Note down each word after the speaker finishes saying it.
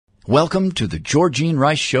Welcome to the Georgene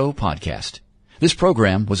Rice Show podcast. This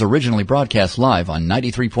program was originally broadcast live on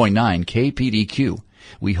 93.9 KPDQ.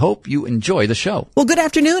 We hope you enjoy the show. Well, good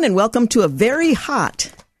afternoon and welcome to a very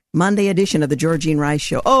hot Monday edition of the Georgene Rice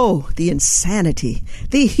Show. Oh, the insanity,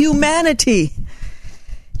 the humanity.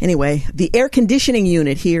 Anyway, the air conditioning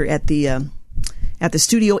unit here at the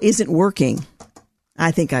studio isn't working.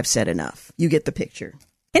 I think I've said enough. You get the picture.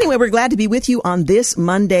 Anyway, we're glad to be with you on this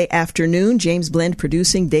Monday afternoon. James Blend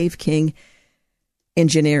producing, Dave King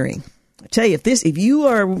engineering. I tell you, if you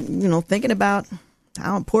are, thinking about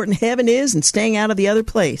how important heaven is and staying out of the other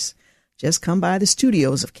place, just come by the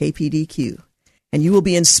studios of KPDQ and you will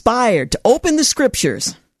be inspired to open the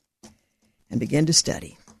scriptures and begin to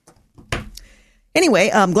study. Anyway,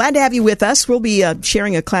 I'm glad to have you with us. We'll be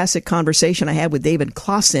sharing a classic conversation I had with David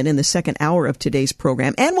Clausen in the second hour of today's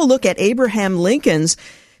program. And we'll look at Abraham Lincoln's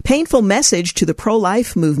painful message to the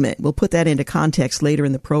pro-life movement. We'll put that into context later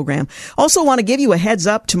in the program. Also want to give you a heads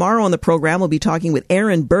up. Tomorrow on the program, we'll be talking with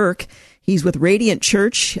Aaron Burke. He's with Radiant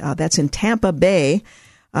Church. That's in Tampa Bay.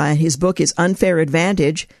 His book is Unfair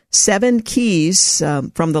Advantage, 7 Keys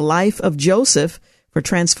from the Life of Joseph for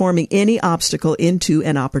Transforming Any Obstacle into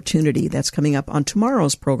an Opportunity. That's coming up on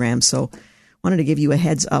tomorrow's program. So wanted to give you a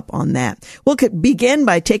heads up on that. We'll begin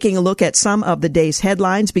by taking a look at some of the day's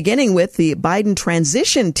headlines, beginning with the Biden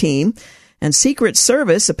transition team and Secret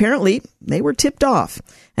Service. Apparently, they were tipped off.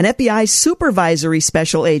 An FBI supervisory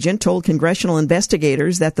special agent told congressional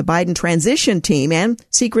investigators that the Biden transition team and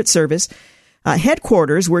Secret Service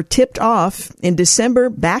headquarters were tipped off in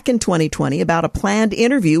December back in 2020 about a planned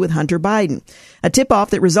interview with Hunter Biden. A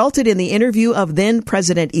tip-off that resulted in the interview of then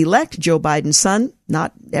President-elect Joe Biden's son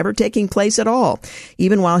not ever taking place at all,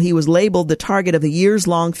 even while he was labeled the target of a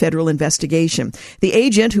years-long federal investigation. The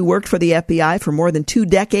agent, who worked for the FBI for more than 2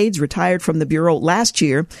 decades, retired from the Bureau last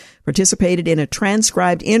year, participated in a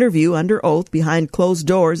transcribed interview under oath behind closed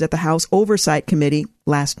doors at the House Oversight Committee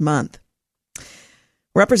last month.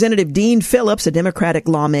 Representative Dean Phillips, a Democratic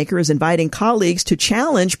lawmaker, is inviting colleagues to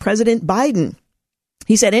challenge President Biden.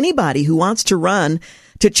 He said anybody who wants to run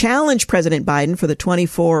to challenge President Biden for the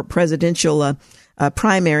 24 presidential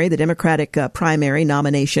primary, the Democratic primary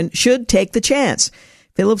nomination, should take the chance.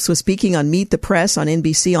 Phillips was speaking on Meet the Press on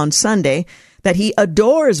NBC on Sunday that he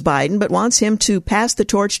adores Biden but wants him to pass the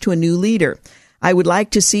torch to a new leader. I would like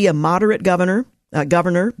to see a moderate governor,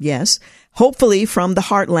 yes, hopefully from the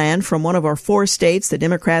heartland, from one of our 4 states the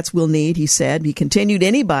Democrats will need, he said. He continued,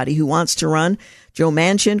 anybody who wants to run, Joe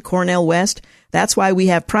Manchin, Cornel West, that's why we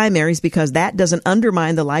have primaries, because that doesn't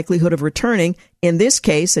undermine the likelihood of returning, in this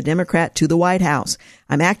case, a Democrat to the White House.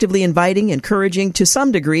 I'm actively inviting, encouraging, to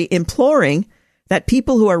some degree, imploring that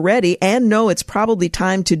people who are ready and know it's probably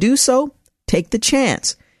time to do so, take the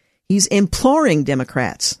chance. He's imploring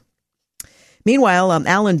Democrats. Meanwhile,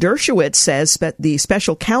 Alan Dershowitz says that the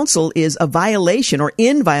special counsel is a violation or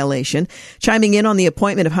in violation. Chiming in on the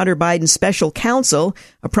appointment of Hunter Biden's special counsel,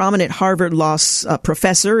 a prominent Harvard law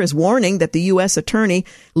professor is warning that the U.S. attorney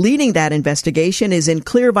leading that investigation is in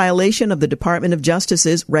clear violation of the Department of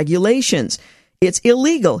Justice's regulations. It's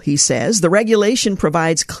illegal, he says. The regulation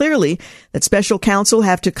provides clearly that special counsel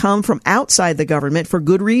have to come from outside the government for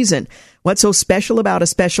good reason. What's so special about a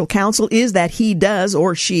special counsel is that he does,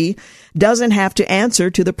 or she, doesn't have to answer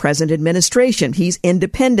to the present administration. He's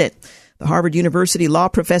independent. The Harvard University law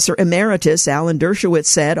professor emeritus Alan Dershowitz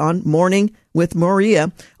said on Morning with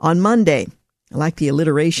Maria on Monday. I like the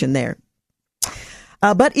alliteration there.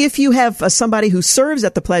 But if you have somebody who serves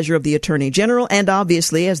at the pleasure of the Attorney General, and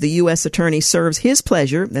obviously as the U.S. Attorney serves his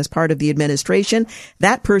pleasure as part of the administration,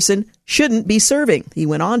 that person shouldn't be serving. He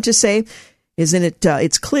went on to say, isn't it,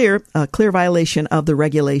 it's clear, a clear violation of the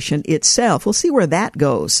regulation itself. We'll see where that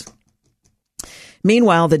goes.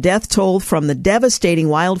 Meanwhile, the death toll from the devastating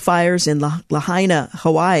wildfires in Lahaina,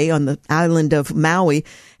 Hawaii, on the island of Maui,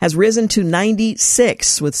 has risen to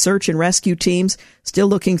 96, with search and rescue teams still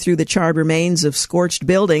looking through the charred remains of scorched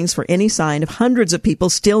buildings for any sign of hundreds of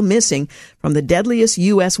people still missing from the deadliest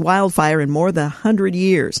U.S. wildfire in more than 100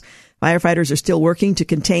 years. Firefighters are still working to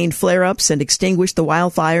contain flare-ups and extinguish the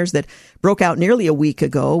wildfires that broke out nearly a week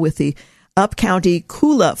ago, with the Up-County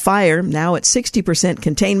Kula fire now at 60%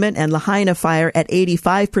 containment and Lahaina fire at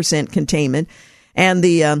 85% containment, and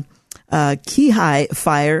the Kihei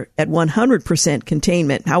fire at 100%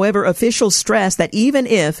 containment. However, officials stress that even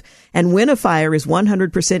if and when a fire is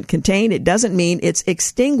 100% contained, it doesn't mean it's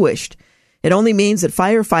extinguished. It only means that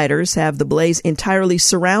firefighters have the blaze entirely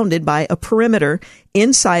surrounded by a perimeter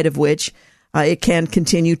inside of which it can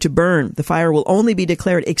continue to burn. The fire will only be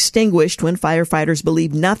declared extinguished when firefighters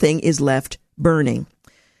believe nothing is left burning.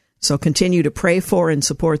 So continue to pray for and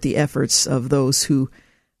support the efforts of those who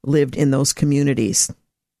lived in those communities.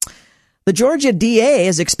 The Georgia DA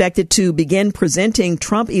is expected to begin presenting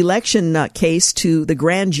Trump election case to the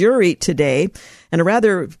grand jury today. And a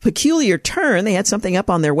rather peculiar turn, they had something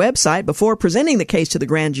up on their website before presenting the case to the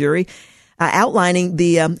grand jury, outlining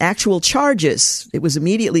the actual charges. It was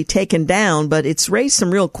immediately taken down, but it's raised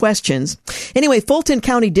some real questions. Anyway, Fulton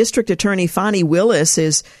County District Attorney Fani Willis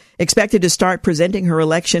is expected to start presenting her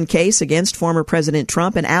election case against former President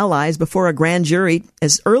Trump and allies before a grand jury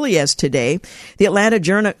as early as today. The Atlanta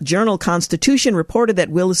Journal-Constitution reported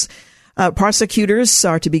that Willis prosecutors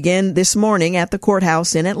are to begin this morning at the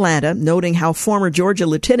courthouse in Atlanta, noting how former Georgia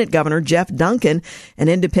Lieutenant Governor Jeff Duncan and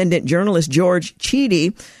independent journalist George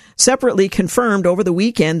Chidi separately confirmed over the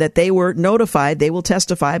weekend that they were notified they will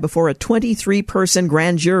testify before a 23-person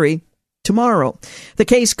grand jury tomorrow. The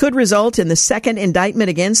case could result in the second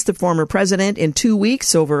indictment against the former president in 2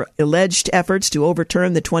 weeks over alleged efforts to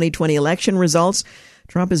overturn the 2020 election results.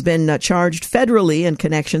 Trump has been charged federally in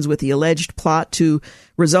connections with the alleged plot to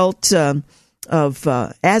result of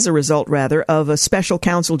a special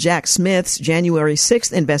counsel Jack Smith's January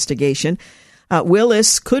 6th investigation.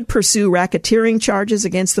 Willis could pursue racketeering charges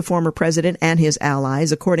against the former president and his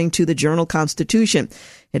allies, according to the Journal-Constitution.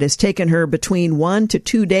 It has taken her between 1 to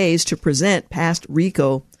 2 days to present past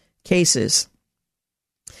RICO cases.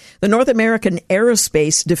 The North American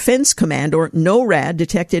Aerospace Defense Command, or NORAD,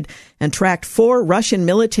 detected and tracked 4 Russian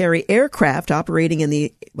military aircraft operating in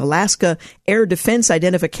the Alaska Air Defense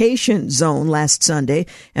Identification Zone last Sunday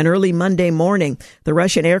and early Monday morning. The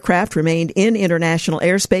Russian aircraft remained in international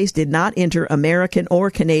airspace, did not enter American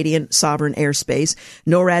or Canadian sovereign airspace,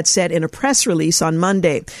 NORAD said in a press release on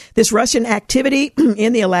Monday. This Russian activity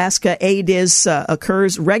in the Alaska ADIZ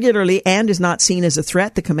occurs regularly and is not seen as a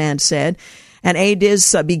threat, the command said. And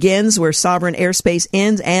ADIZ begins where sovereign airspace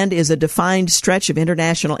ends and is a defined stretch of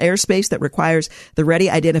international airspace that requires the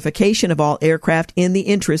ready identification of all aircraft in the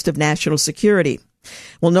interest of national security.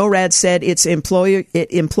 Well, NORAD said it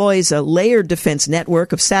employs a layered defense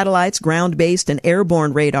network of satellites, ground-based and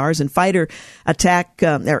airborne radars, and fighter attack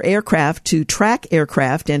aircraft to track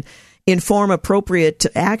aircraft and inform appropriate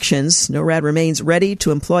actions. NORAD remains ready to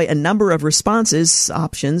employ a number of responses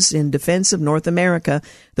options in defense of North America,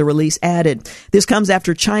 the release added. This comes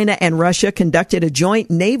after China and Russia conducted a joint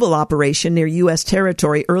naval operation near U.S.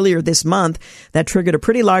 territory earlier this month that triggered a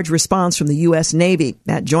pretty large response from the U.S. Navy.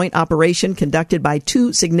 That joint operation, conducted by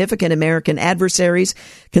 2 significant American adversaries,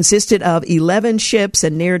 consisted of 11 ships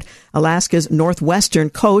and neared Alaska's northwestern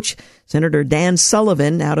coast. Senator Dan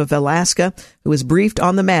Sullivan out of Alaska, who was briefed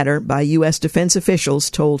on the matter by U.S. defense officials,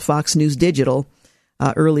 told Fox News Digital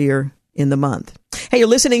earlier in the month. Hey, you're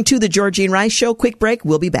listening to The Georgene Rice Show. Quick break.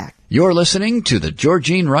 We'll be back. You're listening to The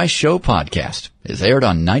Georgene Rice Show podcast. It's aired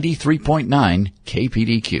on 93.9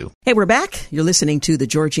 KPDQ. Hey, we're back. You're listening to The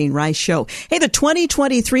Georgene Rice Show. Hey, the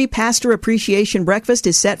 2023 Pastor Appreciation Breakfast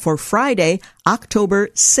is set for Friday, October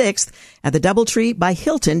 6th at the Doubletree by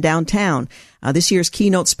Hilton downtown. This year's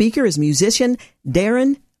keynote speaker is musician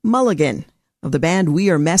Darren Mulligan of the band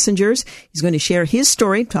We Are Messengers. He's going to share his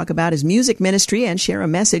story, talk about his music ministry, and share a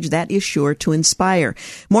message that is sure to inspire.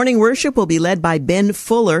 Morning worship will be led by Ben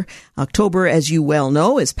Fuller. October, as you well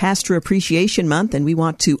know, is Pastor Appreciation Month, and we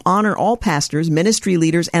want to honor all pastors, ministry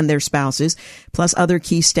leaders, and their spouses, plus other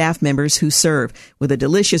key staff members who serve, with a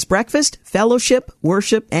delicious breakfast, fellowship,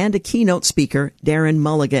 worship, and a keynote speaker, Darren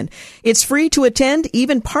Mulligan. It's free to attend.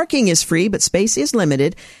 Even parking is free, but space is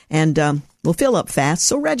limited, and will fill up fast,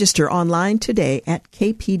 so register online today at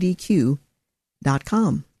kpdq.com.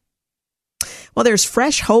 Well, there's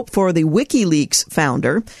fresh hope for the WikiLeaks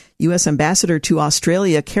founder. U.S. Ambassador to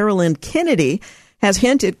Australia Carolyn Kennedy has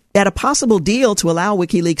hinted at a possible deal to allow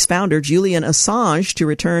WikiLeaks founder Julian Assange to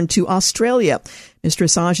return to Australia. Mr.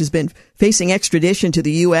 Assange has been facing extradition to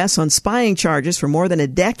the U.S. on spying charges for more than a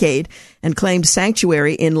decade and claimed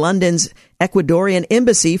sanctuary in London's Ecuadorian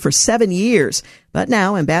embassy for 7 years. But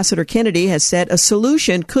now Ambassador Kennedy has said a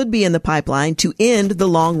solution could be in the pipeline to end the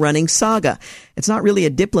long-running saga. It's not really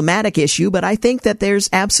a diplomatic issue, but I think that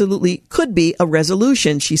there's absolutely could be a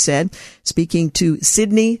resolution, she said, speaking to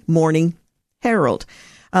Sydney Morning Herald.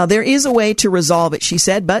 There is a way to resolve it, she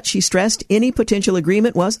said, but she stressed any potential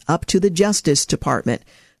agreement was up to the Justice Department.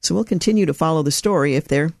 So we'll continue to follow the story if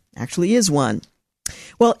there actually is one.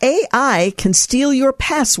 Well, AI can steal your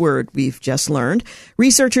password, we've just learned.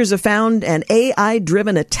 Researchers have found an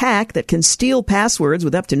AI-driven attack that can steal passwords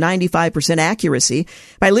with up to 95% accuracy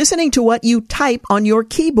by listening to what you type on your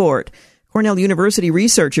keyboard. Cornell University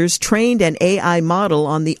researchers trained an AI model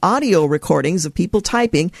on the audio recordings of people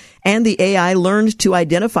typing, and the AI learned to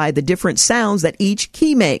identify the different sounds that each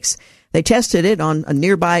key makes. They tested it on a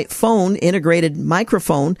nearby phone integrated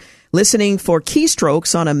microphone, listening for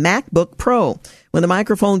keystrokes on a MacBook Pro. When the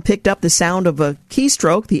microphone picked up the sound of a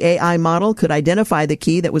keystroke, the AI model could identify the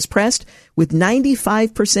key that was pressed with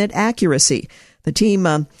 95% accuracy. The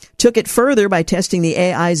team took it further by testing the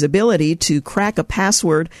AI's ability to crack a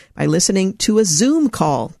password by listening to a Zoom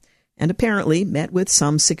call, and apparently met with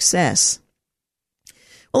some success.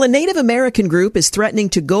 Well, a Native American group is threatening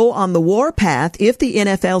to go on the warpath if the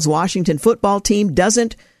NFL's Washington football team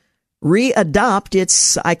doesn't readopt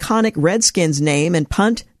its iconic Redskins name and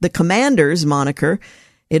punt the Commanders moniker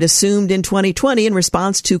it assumed in 2020 in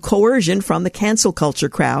response to coercion from the cancel culture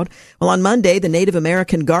crowd. Well, on Monday, the Native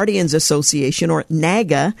American Guardians Association, or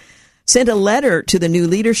NAGA, sent a letter to the new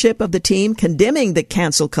leadership of the team condemning the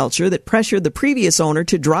cancel culture that pressured the previous owner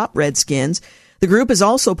to drop Redskins. The group has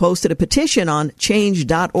also posted a petition on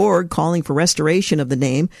change.org calling for restoration of the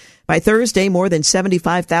name. By Thursday, more than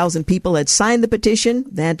 75,000 people had signed the petition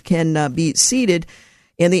that can be seated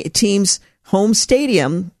in the team's home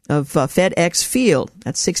stadium of FedEx Field.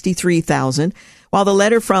 That's 63,000. While the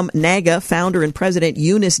letter from NAGA founder and president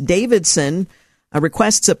Eunice Davidson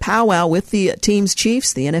requests a powwow with the team's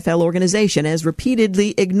chiefs, the NFL organization has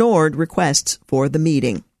repeatedly ignored requests for the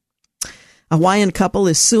meeting. A Hawaiian couple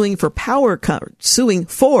is suing for power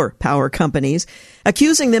companies,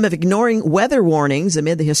 accusing them of ignoring weather warnings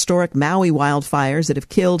amid the historic Maui wildfires that have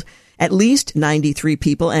killed at least 93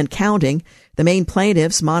 people and counting. The main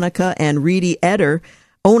plaintiffs, Monica and Reedy Eder,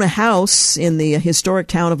 own a house in the historic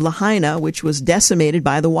town of Lahaina, which was decimated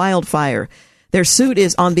by the wildfire. Their suit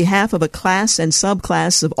is on behalf of a class and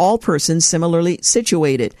subclass of all persons similarly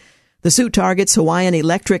situated. The suit targets Hawaiian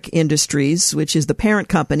Electric Industries, which is the parent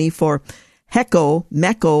company for HECO,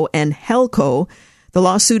 MECO, and HELCO. The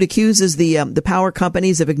lawsuit accuses the power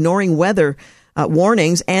companies of ignoring weather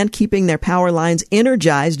warnings and keeping their power lines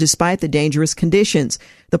energized despite the dangerous conditions.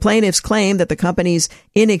 The plaintiffs claim that the companies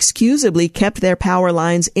inexcusably kept their power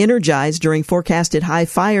lines energized during forecasted high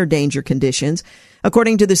fire danger conditions.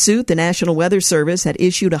 According to the suit, the National Weather Service had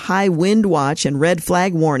issued a high wind watch and red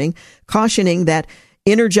flag warning, cautioning that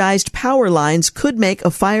energized power lines could make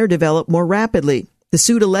a fire develop more rapidly. The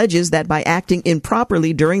suit alleges that by acting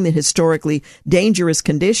improperly during the historically dangerous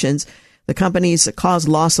conditions, the companies caused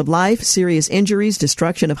loss of life, serious injuries,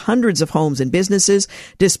 destruction of hundreds of homes and businesses,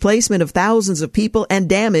 displacement of thousands of people, and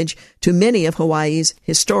damage to many of Hawaii's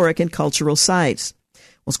historic and cultural sites.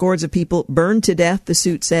 Well, scores of people burned to death, the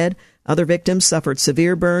suit said. Other victims suffered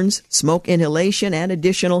severe burns, smoke inhalation, and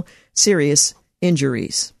additional serious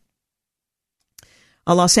injuries.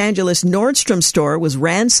 A Los Angeles Nordstrom store was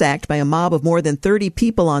ransacked by a mob of more than 30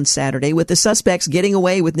 people on Saturday, with the suspects getting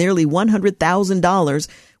away with nearly $100,000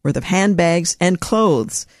 worth of handbags and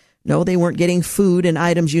clothes. No, they weren't getting food and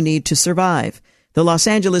items you need to survive. The Los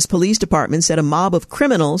Angeles Police Department said a mob of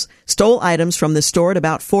criminals stole items from the store at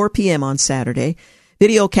about 4 p.m. on Saturday.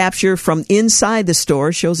 Video capture from inside the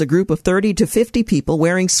store shows a group of 30 to 50 people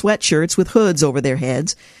wearing sweatshirts with hoods over their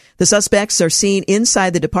heads. The suspects are seen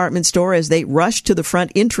inside the department store as they rush to the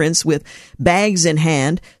front entrance with bags in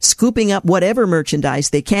hand, scooping up whatever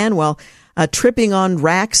merchandise they can while tripping on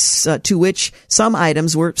racks to which some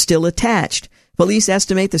items were still attached. Police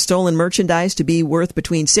estimate the stolen merchandise to be worth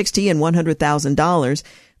between $60,000 and $100,000.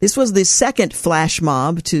 This was the second flash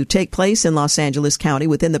mob to take place in Los Angeles County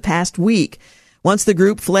within the past week. Once the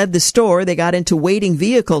group fled the store, they got into waiting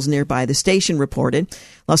vehicles nearby, the station reported.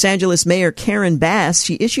 Los Angeles Mayor Karen Bass,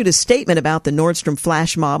 she issued a statement about the Nordstrom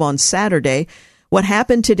flash mob on Saturday. What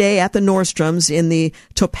happened today at the Nordstroms in the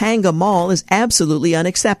Topanga Mall is absolutely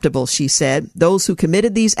unacceptable, she said. Those who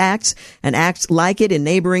committed these acts and acts like it in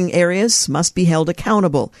neighboring areas must be held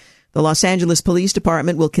accountable. The Los Angeles Police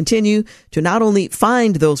Department will continue to not only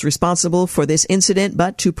find those responsible for this incident,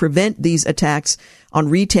 but to prevent these attacks on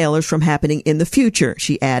retailers from happening in the future,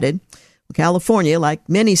 she added. California, like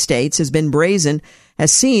many states, has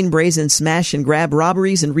seen brazen smash and grab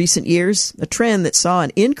robberies in recent years, a trend that saw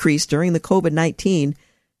an increase during the COVID-19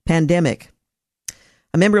 pandemic.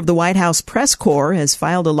 A member of the White House Press Corps has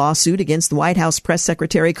filed a lawsuit against the White House Press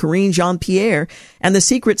Secretary Karine Jean-Pierre and the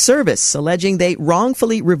Secret Service, alleging they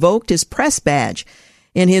wrongfully revoked his press badge.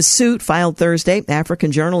 In his suit filed Thursday,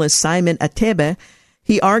 African journalist Simon Atebe,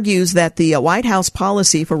 he argues that the White House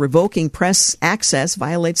policy for revoking press access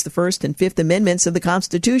violates the First and Fifth Amendments of the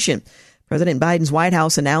Constitution. President Biden's White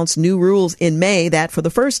House announced new rules in May that, for the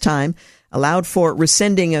first time, allowed for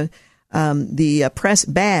rescinding the press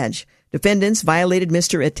badge. Defendants violated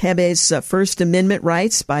Mr. Atebe's First Amendment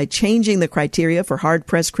rights by changing the criteria for hard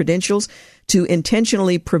press credentials to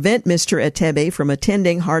intentionally prevent Mr. Etebe from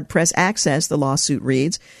attending hard-press access, the lawsuit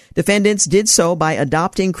reads. Defendants did so by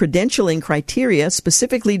adopting credentialing criteria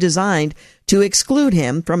specifically designed to exclude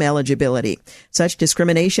him from eligibility. Such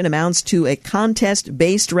discrimination amounts to a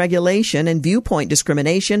contest-based regulation and viewpoint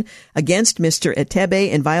discrimination against Mr.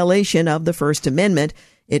 Etebe in violation of the First Amendment.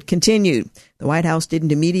 It continued. The White House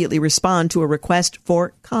didn't immediately respond to a request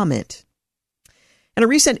for comment. In a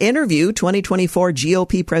recent interview, 2024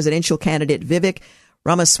 GOP presidential candidate Vivek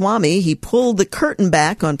Ramaswamy, he pulled the curtain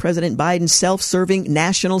back on President Biden's self-serving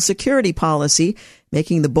national security policy,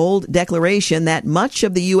 making the bold declaration that much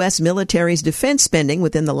of the U.S. military's defense spending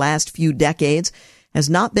within the last few decades has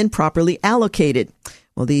not been properly allocated.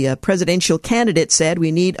 Well, the presidential candidate said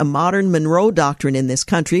we need a modern Monroe Doctrine in this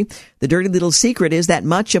country. The dirty little secret is that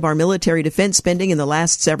much of our military defense spending in the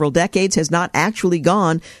last several decades has not actually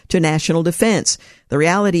gone to national defense. The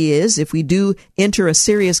reality is, if we do enter a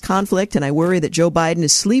serious conflict, and I worry that Joe Biden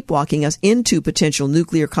is sleepwalking us into potential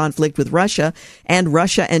nuclear conflict with Russia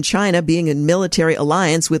and China being in military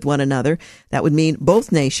alliance with one another, that would mean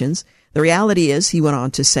both nations. The reality is, he went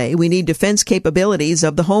on to say, we need defense capabilities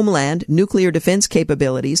of the homeland, nuclear defense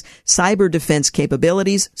capabilities, cyber defense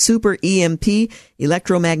capabilities, super EMP,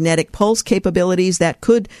 electromagnetic pulse capabilities that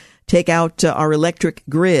could take out our electric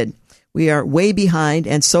grid. We are way behind,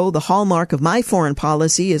 and so the hallmark of my foreign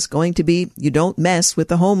policy is going to be you don't mess with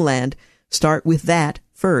the homeland. Start with that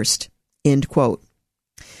first. End quote.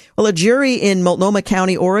 Well, a jury in Multnomah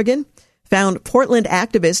County, Oregon, found Portland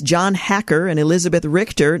activists John Hacker and Elizabeth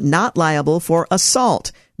Richter not liable for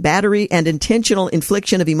assault, battery, and intentional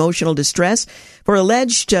infliction of emotional distress for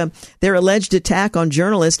their alleged attack on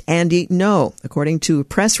journalist Andy Ngo. According to a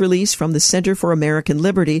press release from the Center for American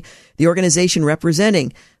Liberty, the organization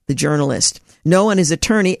representing the journalist. Ngo and his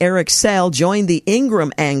attorney Eric Sell joined the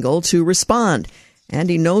Ingram angle to respond.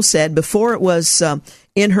 Andy Ngo said before it was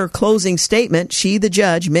in her closing statement, she, the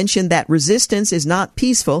judge, mentioned that resistance is not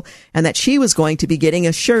peaceful and that she was going to be getting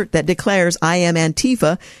a shirt that declares I am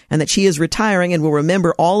Antifa and that she is retiring and will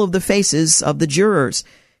remember all of the faces of the jurors.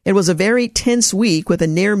 It was a very tense week with a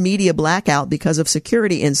near media blackout because of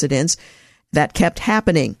security incidents that kept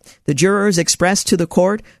happening. The jurors expressed to the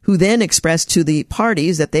court, who then expressed to the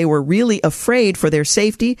parties that they were really afraid for their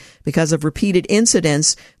safety because of repeated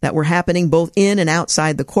incidents that were happening both in and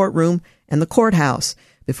outside the courtroom and the courthouse.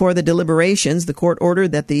 Before the deliberations, the court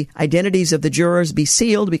ordered that the identities of the jurors be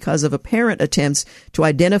sealed because of apparent attempts to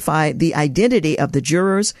identify the identity of the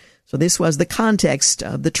jurors. So this was the context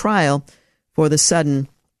of the trial for the sudden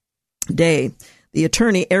day. The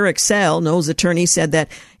attorney, Eric Sell, Ngo's attorney, said that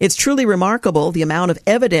it's truly remarkable the amount of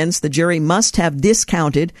evidence the jury must have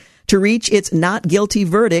discounted to reach its not guilty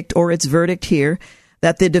verdict or its verdict here,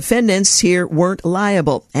 that the defendants here weren't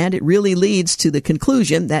liable. And it really leads to the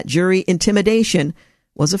conclusion that jury intimidation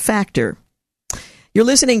was a factor. You're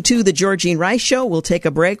listening to The Georgene Rice Show. We'll take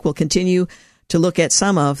a break. We'll continue to look at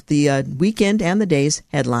some of the weekend and the day's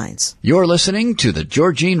headlines. You're listening to The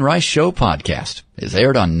Georgene Rice Show podcast. It's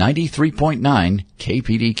aired on 93.9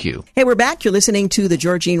 KPDQ. Hey, we're back. You're listening to The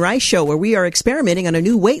Georgene Rice Show, where we are experimenting on a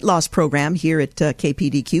new weight loss program here at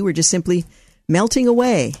KPDQ. We're just simply melting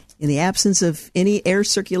away in the absence of any air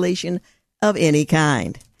circulation of any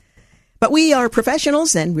kind. But we are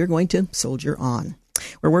professionals, and we're going to soldier on.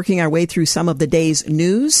 We're working our way through some of the day's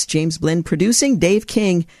news. James Blinn producing, Dave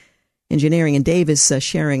King engineering, and Dave is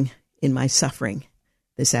sharing in my suffering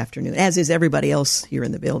this afternoon, as is everybody else here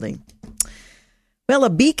in the building. Well, a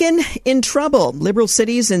beacon in trouble. Liberal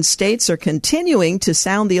cities and states are continuing to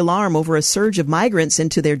sound the alarm over a surge of migrants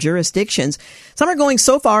into their jurisdictions. Some are going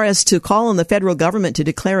so far as to call on the federal government to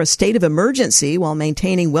declare a state of emergency while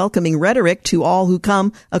maintaining welcoming rhetoric to all who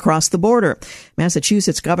come across the border.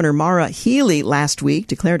 Massachusetts Governor Maura Healey last week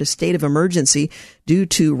declared a state of emergency due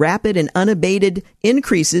to rapid and unabated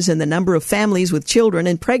increases in the number of families with children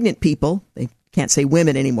and pregnant people. They can't say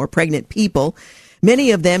women anymore, pregnant people.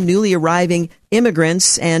 Many of them newly arriving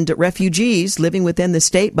immigrants and refugees living within the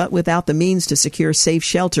state, but without the means to secure safe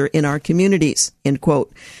shelter in our communities, end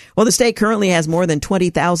quote. Well, the state currently has more than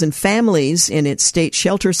 20,000 families in its state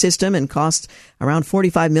shelter system and costs around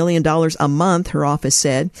 $45 million a month, her office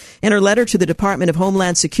said. In her letter to the Department of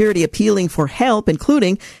Homeland Security appealing for help,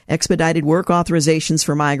 including expedited work authorizations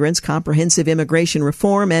for migrants, comprehensive immigration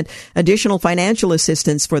reform, and additional financial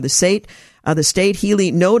assistance for the state,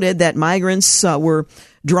 Healey noted that migrants were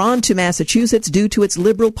drawn to Massachusetts due to its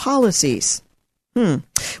liberal policies. Well,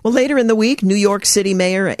 later in the week, New York City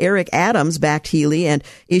Mayor Eric Adams backed Healey and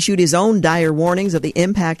issued his own dire warnings of the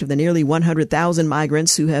impact of the nearly 100,000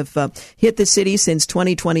 migrants who have hit the city since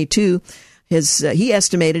 2022. He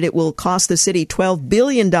estimated it will cost the city $12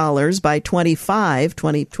 billion by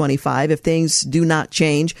 2025 if things do not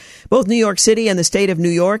change. Both New York City and the state of New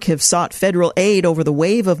York have sought federal aid over the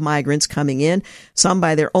wave of migrants coming in, some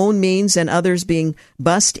by their own means and others being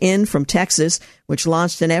bussed in from Texas, which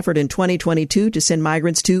launched an effort in 2022 to send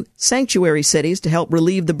migrants to sanctuary cities to help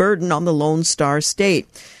relieve the burden on the Lone Star State.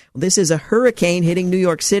 This is a hurricane hitting New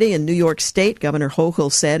York City and New York State, Governor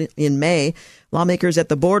Hochul said in May. Lawmakers at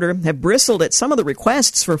the border have bristled at some of the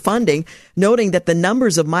requests for funding, noting that the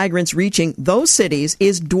numbers of migrants reaching those cities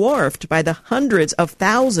is dwarfed by the hundreds of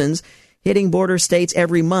thousands hitting border states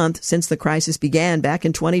every month since the crisis began back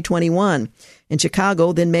in 2021. In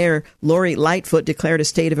Chicago, then Mayor Lori Lightfoot declared a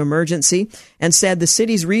state of emergency and said the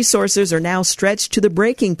city's resources are now stretched to the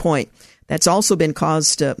breaking point. That's also been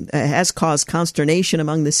has caused consternation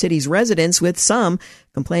among the city's residents, with some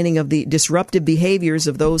complaining of the disruptive behaviors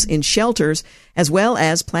of those in shelters, as well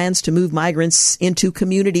as plans to move migrants into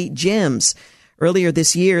community gyms. Earlier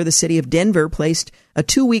this year, the city of Denver placed a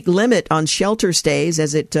 2-week limit on shelter stays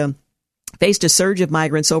as it faced a surge of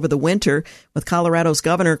migrants over the winter, with Colorado's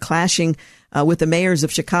governor clashing with the mayors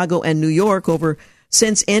of Chicago and New York over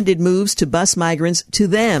since-ended moves to bus migrants to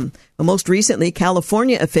them. Well, most recently,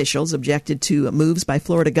 California officials objected to moves by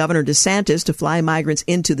Florida Governor DeSantis to fly migrants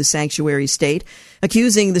into the sanctuary state,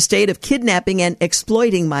 accusing the state of kidnapping and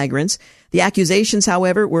exploiting migrants. The accusations,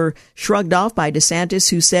 however, were shrugged off by DeSantis,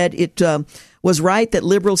 who said it was right that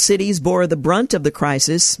liberal cities bore the brunt of the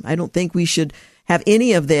crisis. I don't think we should have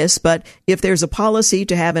any of this, but if there's a policy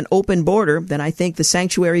to have an open border, then I think the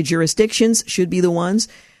sanctuary jurisdictions should be the ones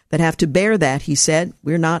that have to bear that, he said.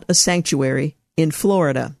 We're not a sanctuary in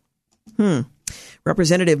Florida.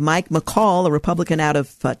 Representative Mike McCall, a Republican out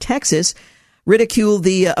of Texas, ridiculed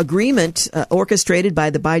the agreement orchestrated by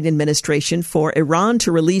the Biden administration for Iran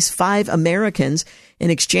to release 5 Americans in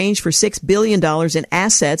exchange for $6 billion in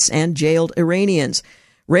assets and jailed Iranians.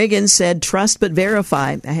 Reagan said, trust but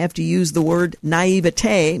verify. I have to use the word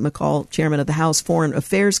naivete, McCall, chairman of the House Foreign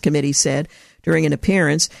Affairs Committee, said during an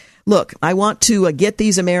appearance. Look, I want to get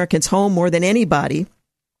these Americans home more than anybody,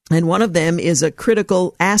 and one of them is a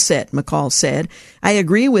critical asset, McCall said. I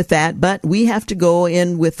agree with that, but we have to go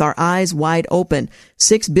in with our eyes wide open.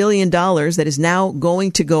 $6 billion that is now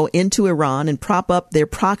going to go into Iran and prop up their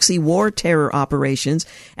proxy war terror operations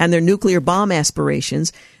and their nuclear bomb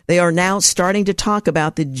aspirations. They are now starting to talk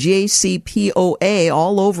about the JCPOA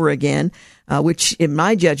all over again, which, in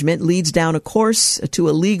my judgment, leads down a course to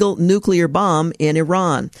a legal nuclear bomb in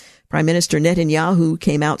Iran. Prime Minister Netanyahu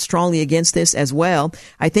came out strongly against this as well.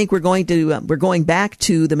 I think we're going back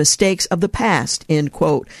to the mistakes of the past, end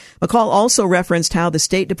quote. McCall also referenced how the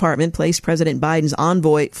State Department placed President Biden's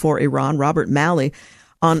envoy for Iran, Robert Malley,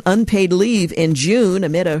 on unpaid leave in June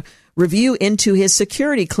amid a review into his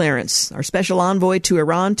security clearance. Our special envoy to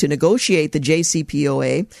Iran to negotiate the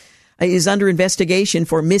JCPOA is under investigation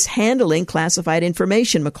for mishandling classified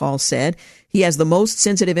information, McCall said. He has the most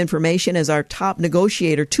sensitive information as our top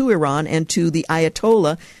negotiator to Iran and to the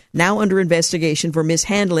Ayatollah, now under investigation for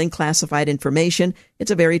mishandling classified information. It's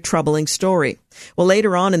a very troubling story. Well,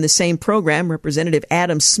 later on in the same program, Representative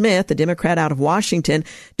Adam Smith, a Democrat out of Washington,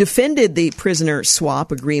 defended the prisoner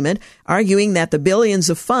swap agreement, arguing that the billions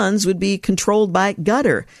of funds would be controlled by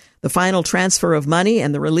Qatar. The final transfer of money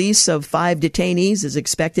and the release of 5 detainees is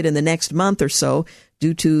expected in the next month or so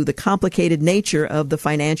due to the complicated nature of the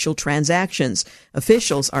financial transactions,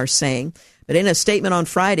 officials are saying. But in a statement on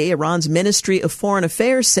Friday, Iran's Ministry of Foreign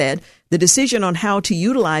Affairs said the decision on how to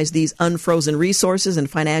utilize these unfrozen resources and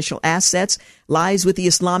financial assets lies with the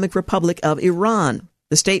Islamic Republic of Iran.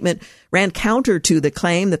 The statement ran counter to the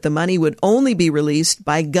claim that the money would only be released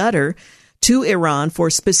by Qatar to Iran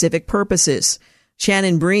for specific purposes.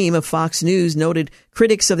 Shannon Bream of Fox News noted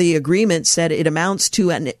critics of the agreement said it amounts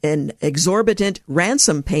to an exorbitant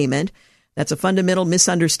ransom payment. That's a fundamental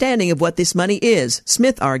misunderstanding of what this money is,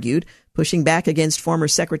 Smith argued, pushing back against former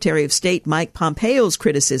Secretary of State Mike Pompeo's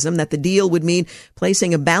criticism that the deal would mean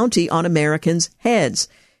placing a bounty on Americans' heads.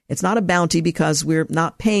 It's not a bounty because we're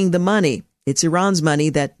not paying the money. It's Iran's money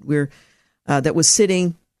that was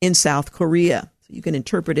sitting in South Korea. So you can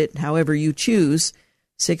interpret it however you choose.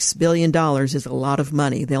 $6 billion is a lot of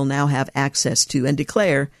money they'll now have access to and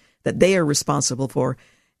declare that they are responsible for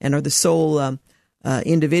and are the sole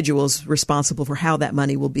individuals responsible for how that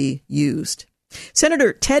money will be used.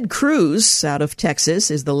 Senator Ted Cruz out of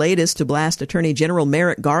Texas is the latest to blast Attorney General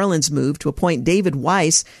Merrick Garland's move to appoint David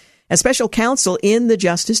Weiss as special counsel in the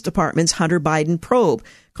Justice Department's Hunter Biden probe,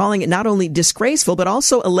 calling it not only disgraceful, but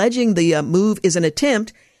also alleging the move is an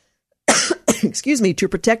attempt, to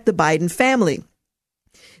protect the Biden family.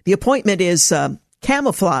 The appointment is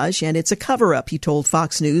camouflage and it's a cover-up, he told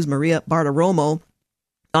Fox News' Maria Bartiromo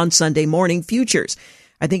on Sunday Morning Futures.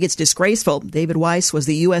 I think it's disgraceful. David Weiss was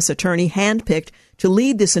the U.S. attorney handpicked to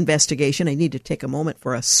lead this investigation. I need to take a moment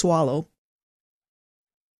for a swallow.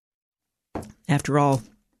 After all,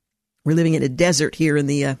 we're living in a desert here in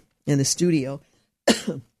the studio.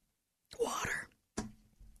 Water.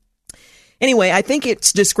 Anyway, I think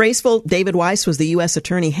it's disgraceful. David Weiss was the U.S.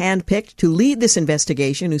 attorney handpicked to lead this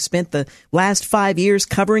investigation, who spent the last 5 years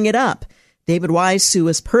covering it up. David Weiss, who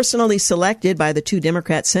was personally selected by the two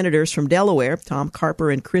Democrat senators from Delaware, Tom Carper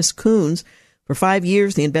and Chris Coons. For 5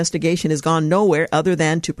 years, the investigation has gone nowhere other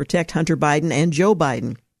than to protect Hunter Biden and Joe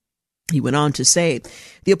Biden. He went on to say,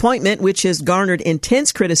 the appointment, which has garnered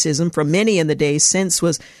intense criticism from many in the days since,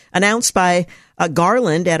 was announced by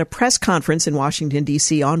Garland at a press conference in Washington,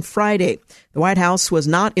 D.C. on Friday. The White House was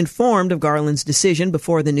not informed of Garland's decision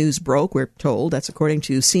before the news broke, we're told. That's according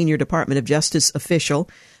to senior Department of Justice official.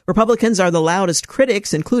 Republicans are the loudest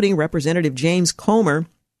critics, including Representative James Comer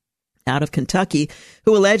out of Kentucky,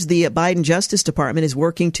 who alleged the Biden Justice Department is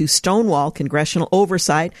working to stonewall congressional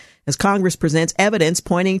oversight as Congress presents evidence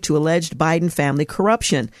pointing to alleged Biden family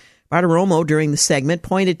corruption. Bartiromo, during the segment,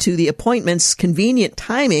 pointed to the appointment's convenient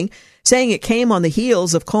timing, saying it came on the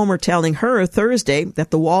heels of Comer telling her Thursday that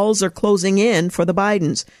the walls are closing in for the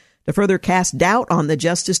Bidens. To further cast doubt on the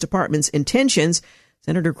Justice Department's intentions,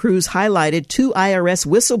 Senator Cruz highlighted two IRS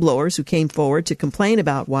whistleblowers who came forward to complain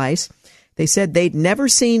about Weiss. They said they'd never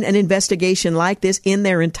seen an investigation like this in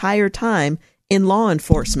their entire time in law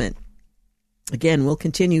enforcement. Again, we'll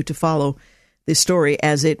continue to follow this story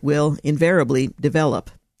as it will invariably develop.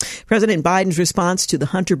 President Biden's response to the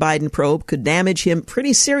Hunter Biden probe could damage him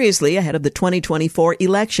pretty seriously ahead of the 2024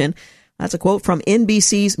 election. That's a quote from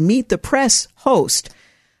NBC's Meet the Press host.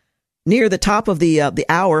 Near the top of the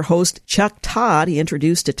hour, host Chuck Todd, he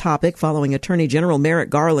introduced a topic following Attorney General Merrick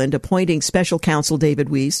Garland appointing special counsel David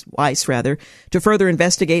Weiss to further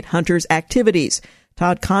investigate Hunter's activities.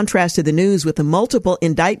 Todd contrasted the news with the multiple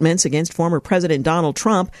indictments against former President Donald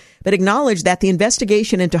Trump, but acknowledged that the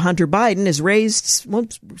investigation into Hunter Biden has raised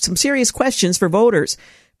some serious questions for voters.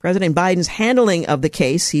 President Biden's handling of the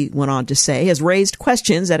case, he went on to say, has raised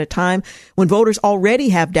questions at a time when voters already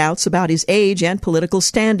have doubts about his age and political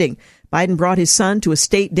standing. Biden brought his son to a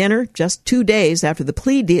state dinner just 2 days after the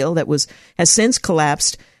plea deal that has since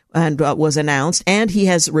collapsed and was announced, and he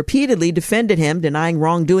has repeatedly defended him, denying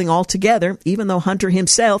wrongdoing altogether, even though Hunter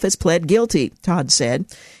himself has pled guilty, Todd said.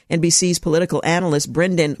 NBC's political analyst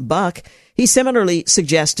Brendan Buck, he similarly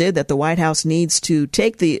suggested that the White House needs to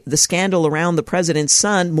take the scandal around the president's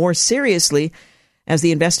son more seriously as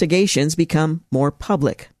the investigations become more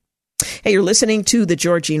public. Hey, you're listening to The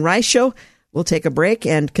Georgene Rice Show. We'll take a break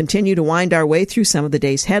and continue to wind our way through some of the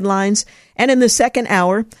day's headlines. And in the second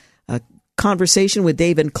hour, a conversation with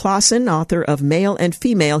David Clausen, author of Male and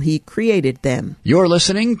Female, He Created Them. You're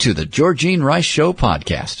listening to The Georgene Rice Show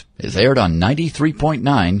podcast. It's aired on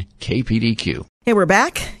 93.9 KPDQ. Hey, we're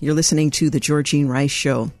back. You're listening to The Georgene Rice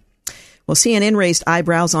Show. Well, CNN raised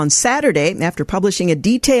eyebrows on Saturday after publishing a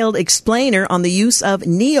detailed explainer on the use of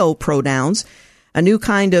neopronouns, a new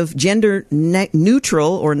kind of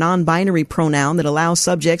gender-neutral or non-binary pronoun that allows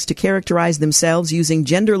subjects to characterize themselves using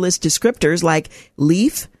genderless descriptors like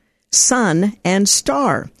leaf, sun, and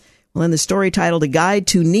star. Well, in the story titled A Guide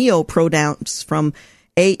to Neopronouns from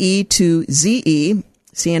AE to ZE,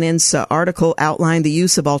 CNN's article outlined the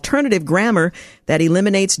use of alternative grammar that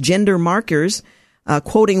eliminates gender markers,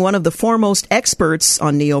 quoting one of the foremost experts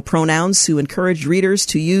on neopronouns who encouraged readers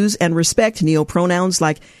to use and respect neopronouns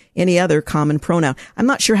like any other common pronoun. I'm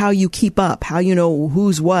not sure how you keep up, how you know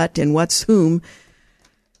who's what and what's whom.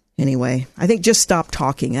 Anyway, I think just stop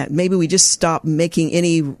talking. Maybe we just stop making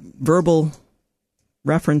any verbal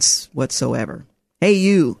reference whatsoever. Hey,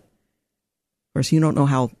 you. Of course, you don't know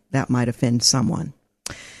how that might offend someone.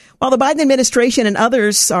 While the Biden administration and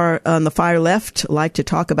others are on the far left like to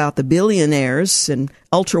talk about the billionaires and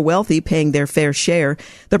ultra-wealthy paying their fair share,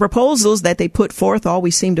 the proposals that they put forth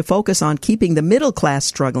always seem to focus on keeping the middle class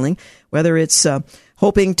struggling, whether it's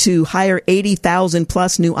hoping to hire 80,000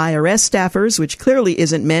 plus new IRS staffers, which clearly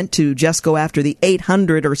isn't meant to just go after the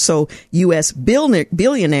 800 or so U.S.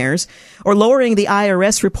 billionaires, or lowering the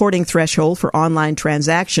IRS reporting threshold for online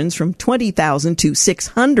transactions from $20,000 to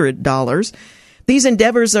 $600. These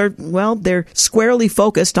endeavors are, well, they're squarely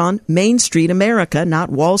focused on Main Street America, not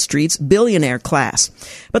Wall Street's billionaire class.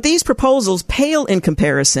 But these proposals pale in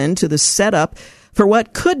comparison to the setup for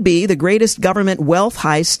what could be the greatest government wealth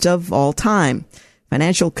heist of all time.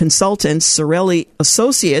 Financial consultants Sorelli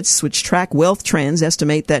Associates, which track wealth trends,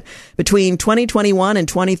 estimate that between 2021 and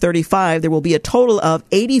 2035, there will be a total of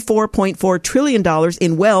 $84.4 trillion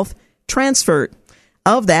in wealth transferred.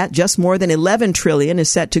 Of that, just more than $11 trillion is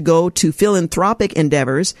set to go to philanthropic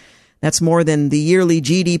endeavors. That's more than the yearly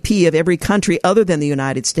GDP of every country other than the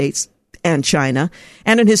United States and China.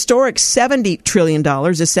 And an historic $70 trillion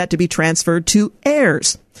is set to be transferred to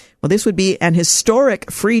heirs. Well, this would be an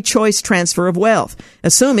historic free choice transfer of wealth,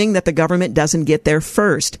 assuming that the government doesn't get there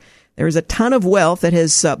first. There is a ton of wealth that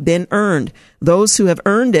has been earned. Those who have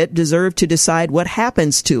earned it deserve to decide what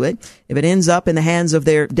happens to it. If it ends up in the hands of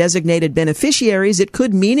their designated beneficiaries, it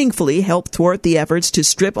could meaningfully help thwart the efforts to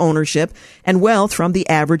strip ownership and wealth from the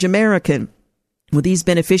average American. Well, these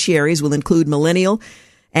beneficiaries will include millennial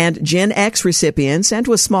and Gen X recipients, and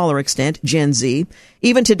to a smaller extent, Gen Z.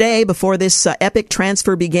 Even today, before this epic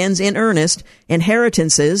transfer begins in earnest,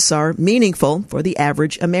 inheritances are meaningful for the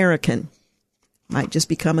average American. Might just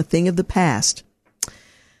become a thing of the past.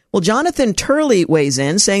 Well, Jonathan Turley weighs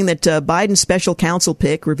in, saying that Biden's special counsel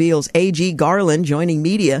pick reveals A.G. Garland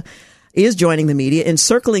is joining the media in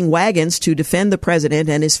circling wagons to defend the president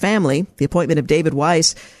and his family. The appointment of David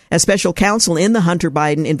Weiss as special counsel in the Hunter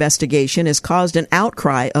Biden investigation has caused an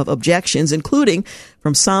outcry of objections, including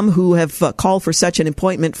from some who have called for such an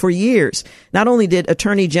appointment for years. Not only did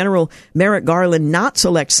Attorney General Merrick Garland not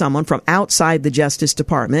select someone from outside the Justice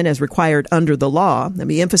Department as required under the law, let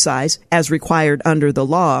me emphasize, as required under the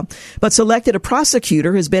law, but selected a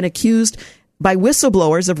prosecutor who has been accused by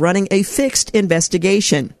whistleblowers of running a fixed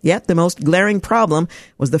investigation. Yet the most glaring problem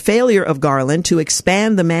was the failure of Garland to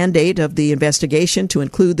expand the mandate of the investigation to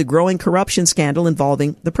include the growing corruption scandal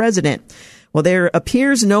involving the president. Well, there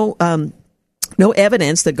appears no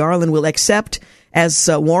evidence that Garland will accept as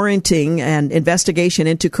warranting an investigation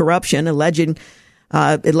into corruption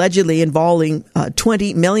allegedly involving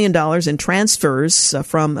 $20 million in transfers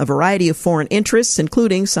from a variety of foreign interests,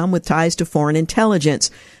 including some with ties to foreign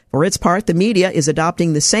intelligence. For its part, the media is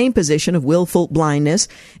adopting the same position of willful blindness.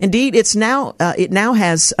 Indeed, it now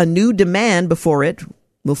has a new demand before it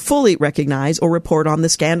will fully recognize or report on the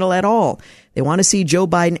scandal at all. They want to see Joe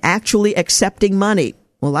Biden actually accepting money.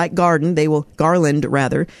 Well, like Garland, they will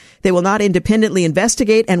not independently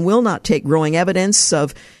investigate and will not take growing evidence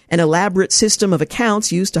of an elaborate system of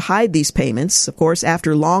accounts used to hide these payments. Of course,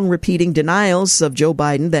 after long repeating denials of Joe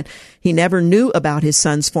Biden that he never knew about his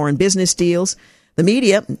son's foreign business deals, the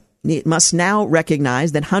media must now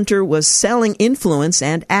recognize that Hunter was selling influence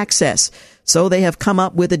and access. So they have come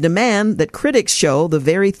up with a demand that critics show the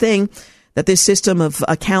very thing that this system of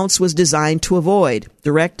accounts was designed to avoid: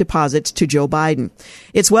 direct deposits to Joe Biden.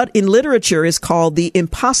 It's what in literature is called the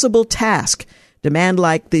impossible task. Demand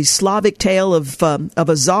like the Slavic tale of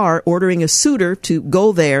a czar ordering a suitor to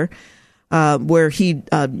go there where he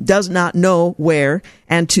does not know where,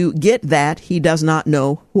 and to get that he does not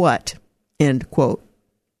know what. End quote.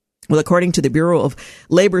 Well, according to the Bureau of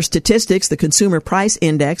Labor Statistics, the Consumer Price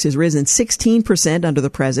Index has risen 16% under the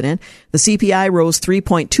president. The CPI rose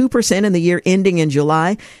 3.2% in the year ending in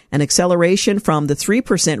July, an acceleration from the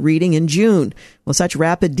 3% reading in June. Well, such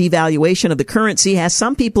rapid devaluation of the currency has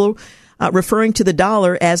some people referring to the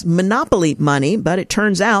dollar as monopoly money, but it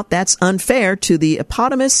turns out that's unfair to the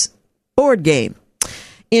eponymous board game.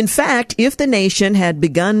 In fact, if the nation had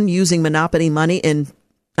begun using monopoly money in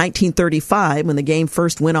 1935, when the game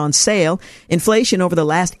first went on sale, inflation over the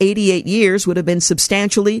last 88 years would have been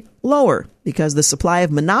substantially lower because the supply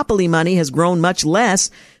of monopoly money has grown much less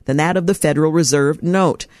than that of the Federal Reserve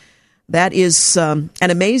note. That is an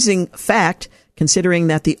amazing fact, considering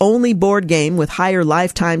that the only board game with higher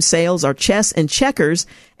lifetime sales are chess and checkers,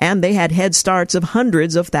 and they had head starts of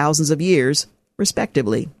hundreds of thousands of years,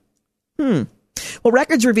 respectively. Well,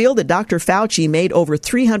 records reveal that Dr. Fauci made over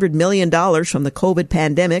 $300 million from the COVID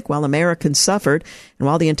pandemic while Americans suffered, and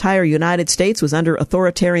while the entire United States was under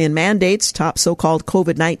authoritarian mandates. Top so-called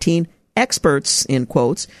COVID-19 experts, in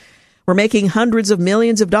quotes, were making hundreds of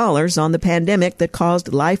millions of dollars on the pandemic that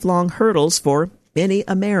caused lifelong hurdles for many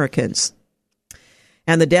Americans.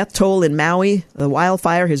 And the death toll in Maui, the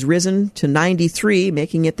wildfire, has risen to 93,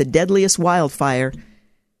 making it the deadliest wildfire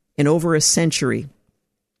in over a century.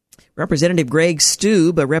 Representative Greg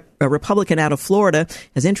Steube, a Republican out of Florida,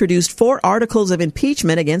 has introduced 4 articles of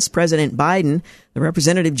impeachment against President Biden. The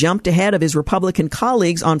representative jumped ahead of his Republican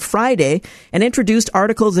colleagues on Friday and introduced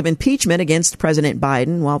articles of impeachment against President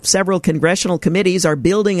Biden, while several congressional committees are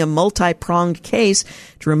building a multi-pronged case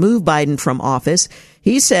to remove Biden from office.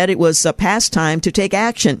 He said it was past time to take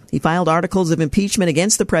action. He filed articles of impeachment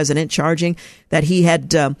against the president, charging that he had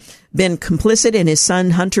been complicit in his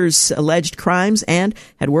son Hunter's alleged crimes and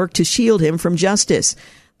had worked to shield him from justice.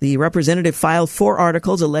 The representative filed 4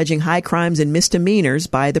 articles alleging high crimes and misdemeanors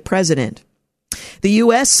by the president. The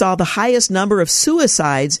U.S. saw the highest number of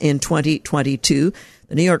suicides in 2022.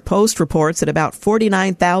 The New York Post reports that about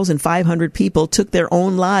 49,500 people took their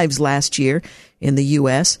own lives last year in the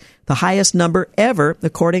U.S., the highest number ever,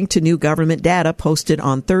 according to new government data posted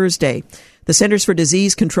on Thursday. The Centers for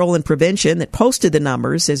Disease Control and Prevention that posted the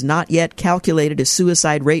numbers has not yet calculated a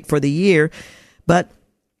suicide rate for the year, but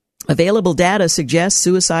available data suggests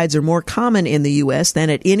suicides are more common in the U.S. than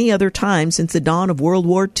at any other time since the dawn of World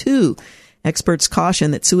War II. Experts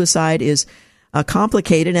caution that suicide is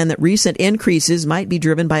complicated and that recent increases might be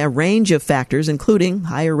driven by a range of factors, including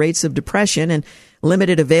higher rates of depression and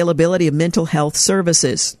limited availability of mental health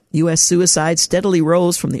services. U.S. suicide steadily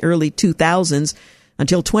rose from the early 2000s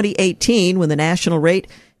until 2018, when the national rate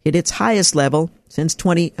hit its highest level since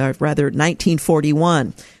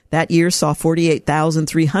 1941. That year saw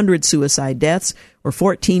 48,300 suicide deaths, or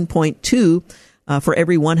 14.2 for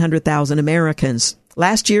every 100,000 Americans.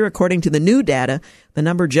 Last year, according to the new data, the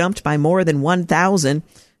number jumped by more than 1,000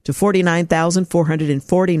 to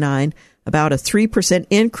 49,449, about a 3%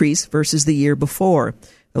 increase versus the year before.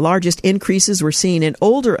 The largest increases were seen in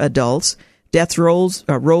older adults. Death rose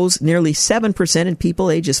nearly 7% in people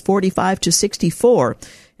ages 45 to 64,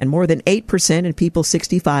 and more than 8% in people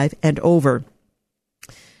 65 and over.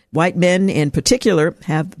 White men in particular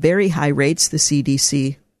have very high rates, the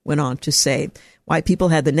CDC went on to say. White people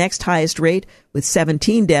had the next highest rate, with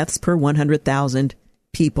 17 deaths per 100,000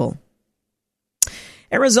 people.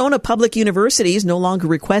 Arizona public universities no longer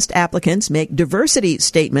request applicants make diversity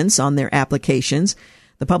statements on their applications.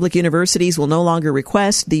 The public universities will no longer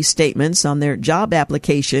request these statements on their job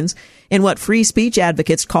applications in what free speech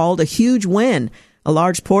advocates called a huge win. A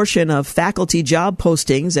large portion of faculty job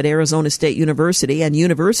postings at Arizona State University and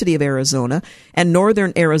University of Arizona and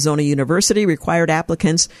Northern Arizona University required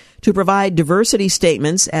applicants to provide diversity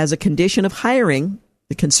statements as a condition of hiring,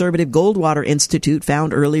 the conservative Goldwater Institute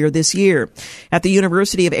found earlier this year. At the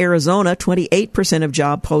University of Arizona, 28% of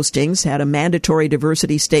job postings had a mandatory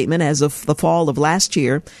diversity statement as of the fall of last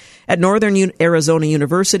year. At Northern Arizona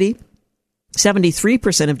University,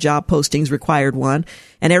 73% of job postings required one,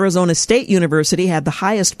 and Arizona State University had the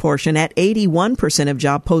highest portion at 81% of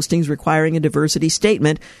job postings requiring a diversity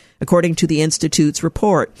statement, according to the Institute's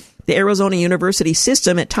report. The Arizona University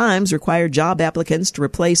system at times required job applicants to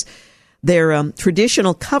replace their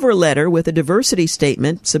traditional cover letter with a diversity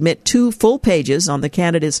statement, submit 2 full pages on the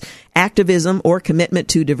candidate's activism or commitment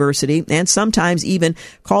to diversity, and sometimes even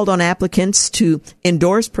called on applicants to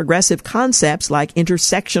endorse progressive concepts like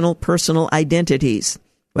intersectional personal identities.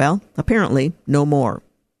 Well, apparently no more.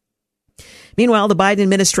 Meanwhile, the Biden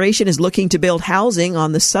administration is looking to build housing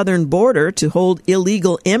on the southern border to hold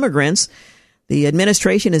illegal immigrants. The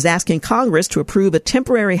administration is asking Congress to approve a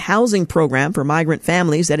temporary housing program for migrant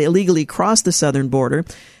families that illegally cross the southern border,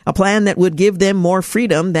 a plan that would give them more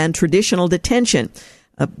freedom than traditional detention.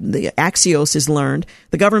 The Axios has learned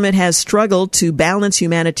the government has struggled to balance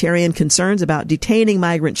humanitarian concerns about detaining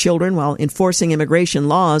migrant children while enforcing immigration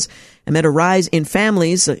laws amid a rise in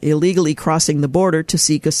families illegally crossing the border to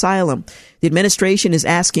seek asylum. The administration is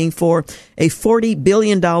asking for a $40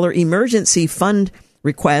 billion emergency fund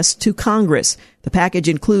request to Congress. The package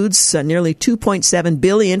includes nearly $2.7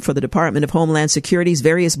 billion for the Department of Homeland Security's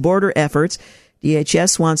various border efforts.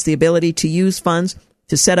 DHS wants the ability to use funds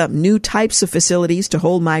to set up new types of facilities to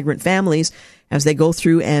hold migrant families as they go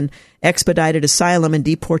through an expedited asylum and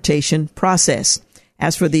deportation process.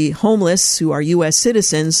 As for the homeless who are U.S.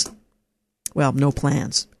 citizens, well, no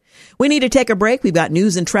plans. We need to take a break. We've got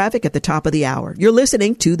news and traffic at the top of the hour. You're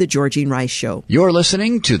listening to The Georgene Rice Show. You're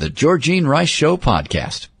listening to The Georgene Rice Show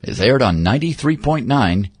podcast. It's aired on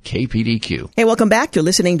 93.9 KPDQ. Hey, welcome back. You're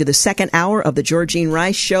listening to the second hour of The Georgene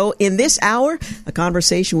Rice Show. In this hour, a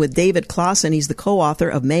conversation with David Closson. He's the co-author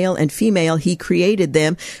of Male and Female, He Created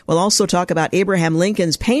Them. We'll also talk about Abraham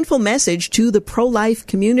Lincoln's painful message to the pro-life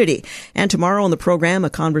community. And tomorrow on the program, a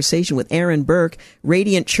conversation with Aaron Burke,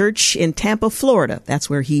 Radiant Church in Tampa, Florida. That's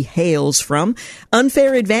where he hails from.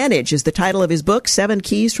 Unfair Advantage is the title of his book, 7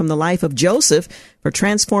 Keys from the Life of Joseph for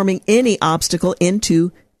Transforming Any Obstacle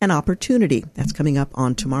into an Opportunity. That's coming up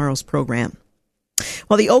on tomorrow's program.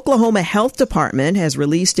 Well, the Oklahoma Health Department has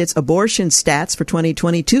released its abortion stats for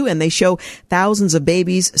 2022, and they show thousands of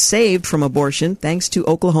babies saved from abortion thanks to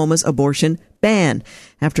Oklahoma's abortion ban.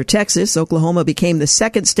 After Texas, Oklahoma became the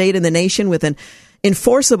second state in the nation with an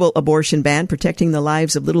enforceable abortion ban protecting the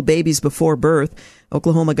lives of little babies before birth.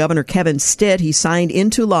 Oklahoma Governor Kevin Stitt, he signed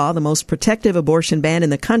into law the most protective abortion ban in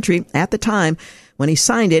the country at the time when he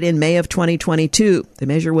signed it in May of 2022. The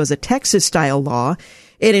measure was a Texas-style law.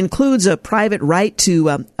 It includes a private right to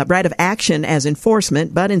a right of action as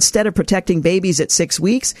enforcement, but instead of protecting babies at 6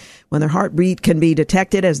 weeks, when their heartbeat can be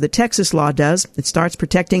detected as the Texas law does, it starts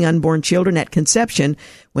protecting unborn children at conception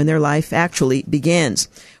when their life actually begins.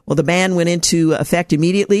 Well, the ban went into effect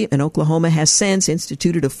immediately, and Oklahoma has since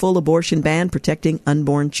instituted a full abortion ban protecting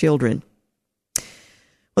unborn children.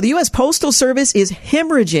 Well, the U.S. Postal Service is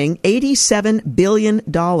hemorrhaging $87 billion.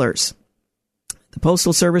 The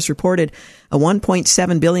Postal Service reported a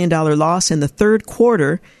 $1.7 billion loss in the third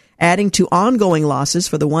quarter, adding to ongoing losses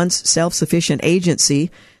for the once self-sufficient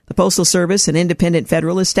agency. The Postal Service, an independent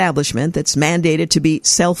federal establishment that's mandated to be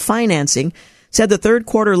self-financing, said the third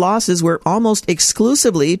quarter losses were almost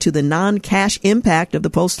exclusively to the non-cash impact of the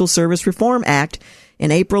Postal Service Reform Act in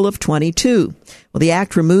April of 22. Well, the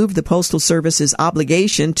act removed the Postal Service's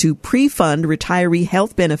obligation to pre-fund retiree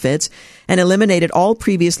health benefits and eliminated all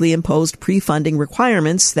previously imposed pre-funding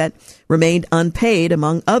requirements that remained unpaid,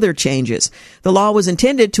 among other changes. The law was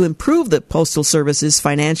intended to improve the Postal Service's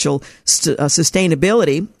financial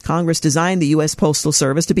sustainability. Congress designed the U.S. Postal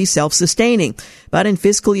Service to be self-sustaining, but in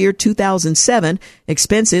fiscal year 2007,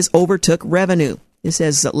 expenses overtook revenue. This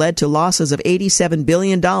has led to losses of $87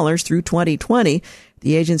 billion through 2020.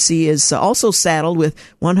 The agency is also saddled with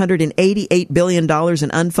 $188 billion in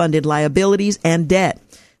unfunded liabilities and debt.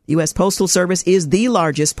 The U.S. Postal Service is the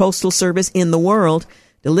largest postal service in the world,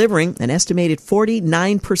 delivering an estimated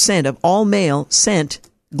 49% of all mail sent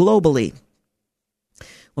globally.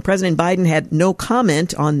 Well, President Biden had no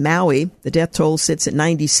comment on Maui. The death toll sits at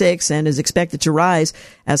 96 and is expected to rise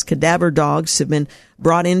as cadaver dogs have been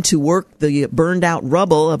brought in to work the burned-out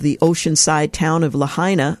rubble of the oceanside town of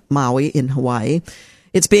Lahaina, Maui, in Hawaii.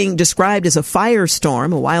 It's being described as a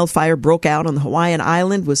firestorm. A wildfire broke out on the Hawaiian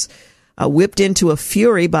island, was whipped into a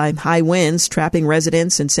fury by high winds, trapping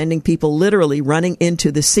residents and sending people literally running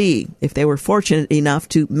into the sea if they were fortunate enough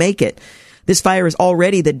to make it. This fire is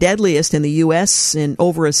already the deadliest in the U.S. in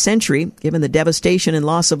over a century. Given the devastation and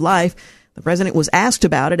loss of life, the president was asked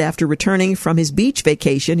about it after returning from his beach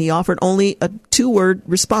vacation. He offered only a two-word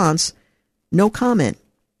response: no comment.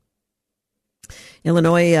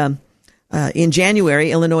 In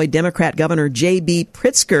January, Illinois Democrat Governor J.B.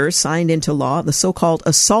 Pritzker signed into law the so-called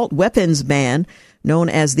assault weapons ban known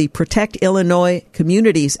as the Protect Illinois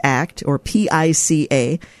Communities Act, or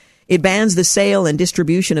PICA. It bans the sale and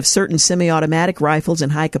distribution of certain semi-automatic rifles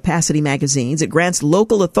and high-capacity magazines. It grants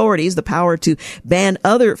local authorities the power to ban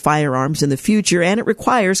other firearms in the future, and it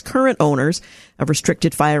requires current owners of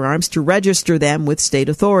restricted firearms to register them with state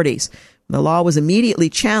authorities. The law was immediately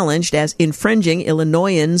challenged as infringing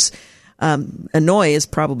Illinois is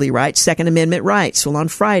probably right, Second Amendment rights. Well, on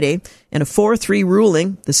Friday, in a 4-3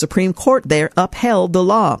 ruling, the Supreme Court there upheld the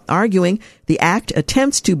law, arguing the act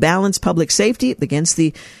attempts to balance public safety against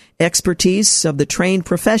the expertise of the trained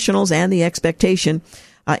professionals and the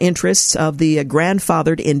interests of the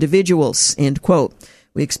grandfathered individuals, end quote.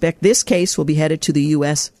 We expect this case will be headed to the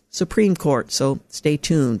U.S. Supreme Court, so stay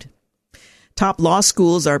tuned. Top law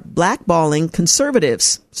schools are blackballing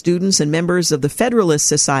conservatives. Students and members of the Federalist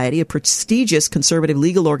Society, a prestigious conservative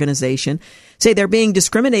legal organization, say they're being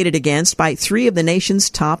discriminated against by 3 of the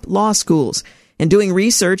nation's top law schools. In doing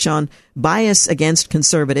research on bias against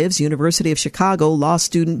conservatives, University of Chicago law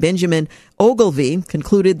student Benjamin Ogilvie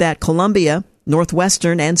concluded that Columbia,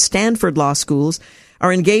 Northwestern, and Stanford law schools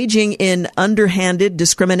are engaging in underhanded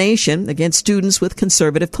discrimination against students with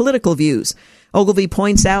conservative political views. Ogilvie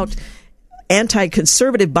points out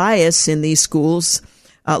anti-conservative bias in these schools'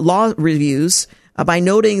 law reviews by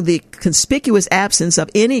noting the conspicuous absence of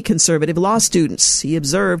any conservative law students. He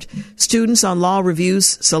observed students on law reviews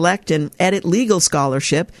select and edit legal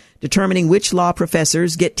scholarship, determining which law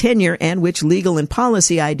professors get tenure and which legal and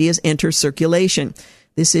policy ideas enter circulation.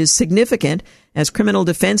 This is significant, as criminal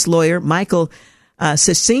defense lawyer Michael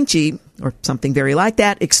Cicinci, or something very like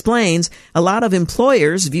that, explains a lot of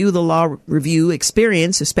employers view the law review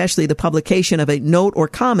experience, especially the publication of a note or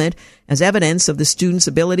comment, as evidence of the student's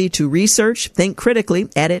ability to research, think critically,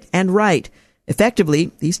 edit, and write.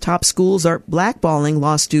 Effectively, these top schools are blackballing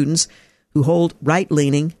law students who hold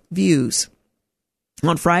right-leaning views.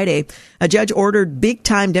 On Friday, a judge ordered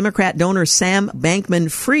big-time Democrat donor Sam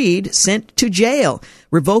Bankman-Fried sent to jail,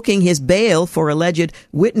 revoking his bail for alleged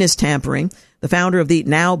witness tampering. The founder of the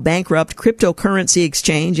now bankrupt cryptocurrency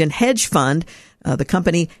exchange and hedge fund, the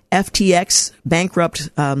company FTX bankrupt,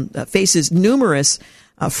 faces numerous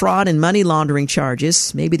fraud and money laundering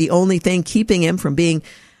charges. Maybe the only thing keeping him from being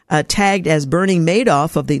tagged as Bernie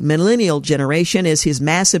Madoff of the millennial generation is his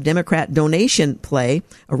massive Democrat donation play.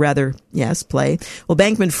 Well,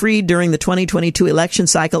 Bankman-Fried during the 2022 election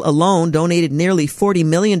cycle alone donated nearly $40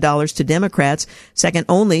 million to Democrats, second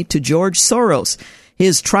only to George Soros.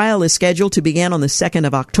 His trial is scheduled to begin on the 2nd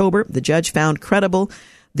of October. The judge found credible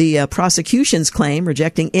the prosecution's claim,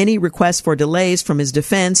 rejecting any request for delays from his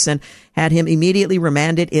defense, and had him immediately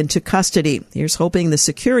remanded into custody. Here's hoping the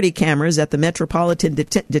security cameras at the Metropolitan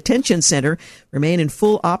Detention Center remain in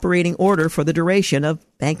full operating order for the duration of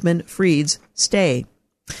Bankman-Fried's stay.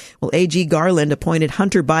 Well, A.G. Garland appointed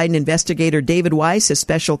Hunter Biden investigator David Weiss as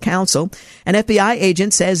special counsel. An FBI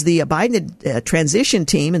agent says the Biden transition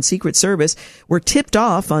team and Secret Service were tipped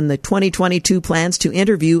off on the 2022 plans to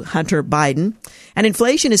interview Hunter Biden. And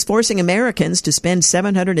inflation is forcing Americans to spend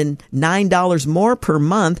 $709 more per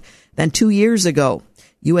month than 2 years ago.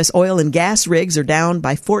 U.S. oil and gas rigs are down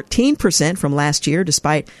by 14% from last year,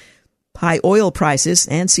 despite high oil prices.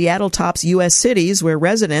 And Seattle tops U.S. cities where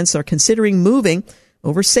residents are considering moving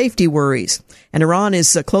over safety worries. And Iran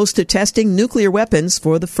is close to testing nuclear weapons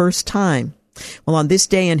for the first time. Well, on this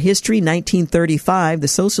day in history, 1935, the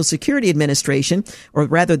Social Security Administration, or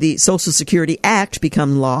rather the Social Security Act,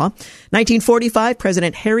 become law. 1945,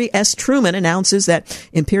 President Harry S. Truman announces that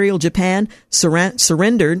Imperial Japan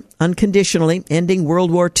surrendered unconditionally, ending World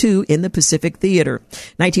War II in the Pacific Theater.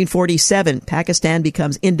 1947, Pakistan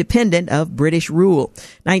becomes independent of British rule.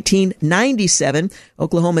 1997,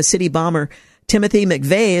 Oklahoma City bomber Timothy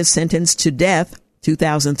McVeigh is sentenced to death.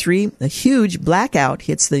 2003, a huge blackout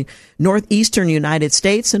hits the northeastern United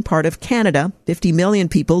States and part of Canada. 50 million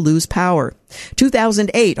people lose power.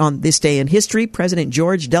 2008, on this day in history, President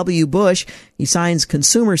George W. Bush, he signs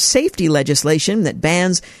consumer safety legislation that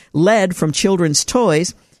bans lead from children's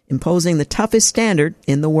toys, imposing the toughest standard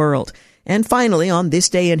in the world. And finally, on this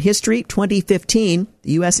day in history, 2015,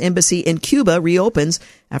 the U.S. Embassy in Cuba reopens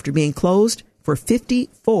after being closed for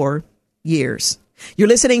 54 years. You're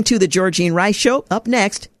listening to The Georgene Rice Show. Up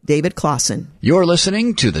next, David Clausen. You're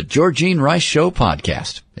listening to The Georgene Rice Show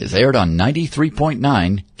podcast. It's aired on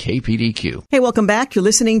 93.9 KPDQ. Hey, welcome back. You're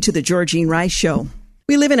listening to The Georgene Rice Show.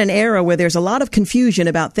 We live in an era where there's a lot of confusion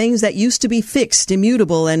about things that used to be fixed,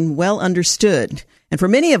 immutable, and well understood. And for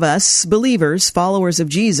many of us, believers, followers of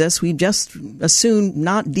Jesus, we just as soon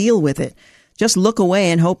not deal with it. Just look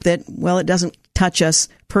away and hope that, well, it doesn't touch us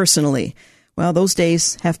personally. Well, those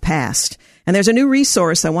days have passed. And there's a new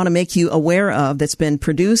resource I want to make you aware of that's been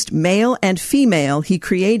produced, Male and Female. He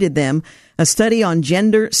created them, a study on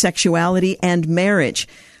gender, sexuality, and marriage.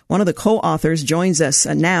 One of the co-authors joins us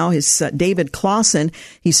now is David Clausen.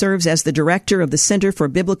 He serves as the director of the Center for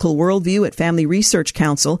Biblical Worldview at Family Research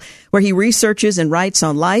Council, where he researches and writes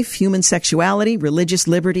on life, human sexuality, religious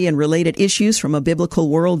liberty, and related issues from a biblical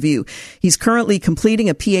worldview. He's currently completing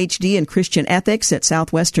a PhD in Christian ethics at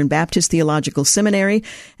Southwestern Baptist Theological Seminary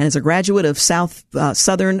and is a graduate of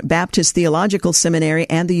Southern Baptist Theological Seminary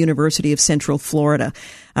and the University of Central Florida.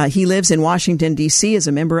 He lives in Washington, D.C., as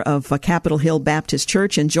a member of Capitol Hill Baptist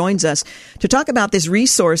Church, and joins us to talk about this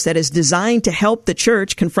resource that is designed to help the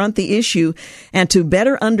church confront the issue and to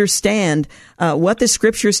better understand what the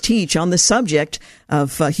scriptures teach on the subject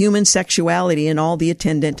of human sexuality and all the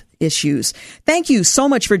attendant issues. Thank you so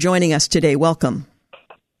much for joining us today. Welcome.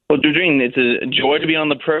 Well, Georgene, it's a joy to be on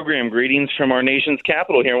the program. Greetings from our nation's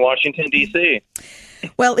capital here in Washington, D.C.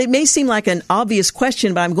 Well, it may seem like an obvious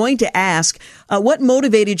question, but I'm going to ask, what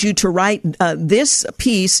motivated you to write this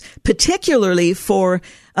piece, particularly for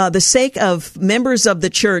the sake of members of the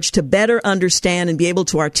church to better understand and be able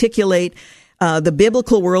to articulate the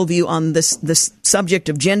biblical worldview on this subject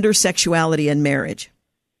of gender, sexuality, and marriage?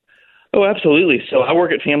 Oh, absolutely. So I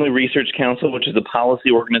work at Family Research Council, which is a policy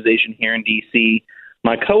organization here in D.C.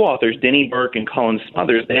 My co-authors, Denny Burke and Colin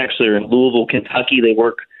Smothers, they actually are in Louisville, Kentucky. They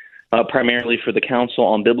work primarily for the Council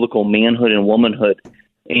on Biblical Manhood and Womanhood.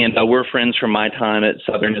 And we're friends from my time at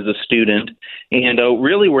Southern as a student. And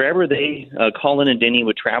really, wherever they, Colin and Denny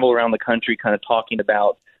would travel around the country kind of talking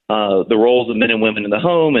about the roles of men and women in the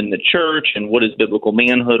home and the church and what is biblical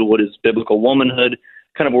manhood, what is biblical womanhood,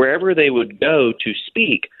 kind of wherever they would go to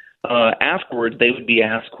speak, afterwards they would be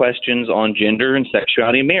asked questions on gender and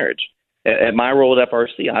sexuality and marriage. At my role at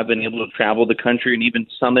FRC, I've been able to travel the country and even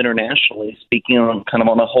some internationally, speaking on kind of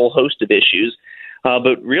on a whole host of issues.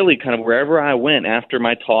 But really, kind of wherever I went after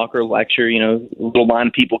my talk or lecture, you know, a little line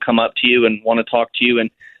of people come up to you and want to talk to you.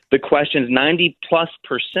 And the questions,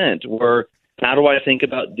 90+% were, how do I think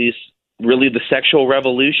about this, really the sexual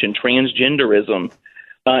revolution, transgenderism?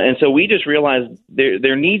 And so we just realized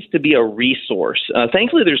there needs to be a resource.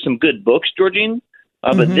 Thankfully, there's some good books, Georgene,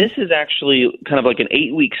 But this is actually kind of like an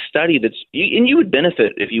 8-week study and you would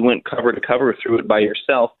benefit if you went cover to cover through it by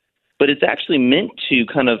yourself. But it's actually meant to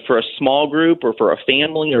kind of for a small group or for a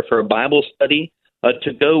family or for a Bible study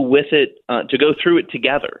to go with it, to go through it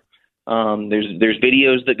together. There's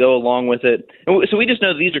videos that go along with it. And so we just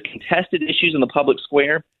know that these are contested issues in the public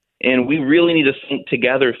square, and we really need to think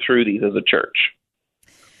together through these as a church.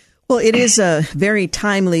 Well, it is a very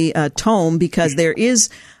timely tome because there is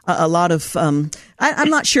a lot of, I'm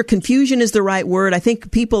not sure confusion is the right word. I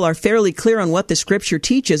think people are fairly clear on what the Scripture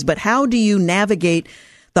teaches, but how do you navigate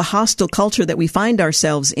the hostile culture that we find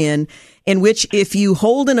ourselves in which if you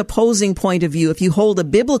hold an opposing point of view, if you hold a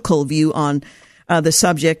biblical view on the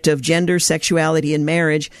subject of gender, sexuality, and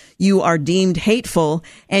marriage, you are deemed hateful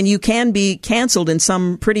and you can be canceled in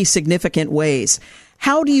some pretty significant ways.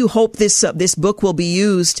 How do you hope this book will be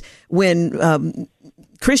used when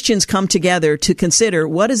Christians come together to consider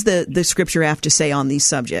what does the Scripture have to say on these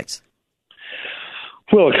subjects?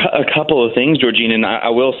 Well, a couple of things, Georgina, and I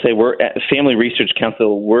will say we're at Family Research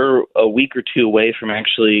Council. We're a week or two away from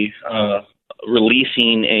actually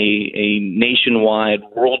releasing a nationwide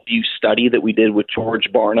worldview study that we did with George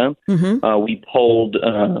Barna. We polled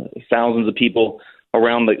thousands of people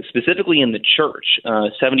around, specifically in the church.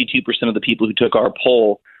 72% of the people who took our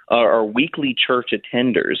poll are weekly church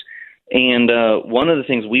attenders. And one of the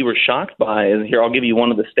things we were shocked by, and here I'll give you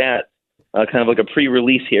one of the stats, kind of like a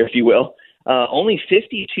pre-release here, if you will. Only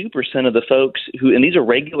 52% of the folks who, and these are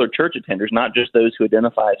regular church attenders, not just those who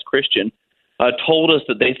identify as Christian, told us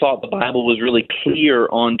that they thought the Bible was really clear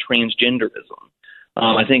on transgenderism.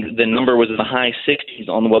 I think the number was in the high 60s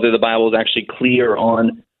on whether the Bible is actually clear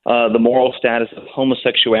on the moral status of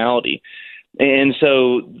homosexuality. And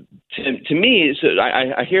so to me,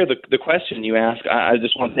 I hear the question you ask. I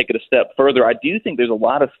just want to take it a step further. I do think there's a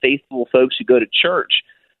lot of faithful folks who go to church,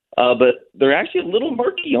 but they're actually a little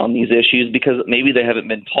murky on these issues because maybe they haven't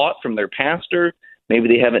been taught from their pastor. Maybe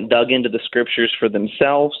they haven't dug into the Scriptures for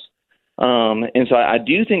themselves. And so I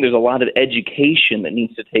do think there's a lot of education that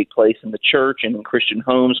needs to take place in the church and in Christian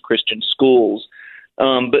homes, Christian schools.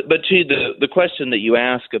 But to the question that you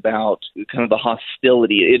ask about kind of the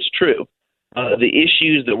hostility, it's true. The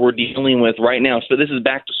issues that we're dealing with right now, so this is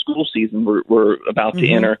back to school season we're about to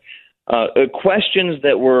enter, questions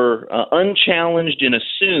that were unchallenged and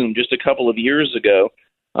assumed just a couple of years ago.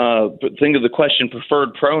 Think of the question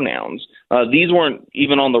preferred pronouns. These weren't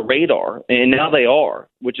even on the radar, and now they are,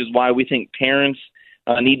 which is why we think parents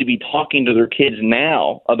need to be talking to their kids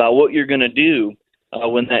now about what you're going to do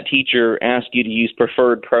when that teacher asks you to use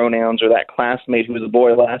preferred pronouns, or that classmate who was a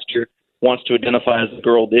boy last year wants to identify as a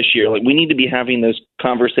girl this year. Like, we need to be having those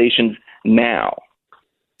conversations now.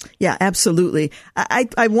 Yeah, absolutely.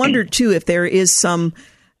 I wonder, too, if there is some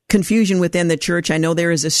confusion within the church. I know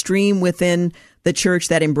there is a stream within the church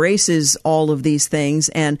that embraces all of these things,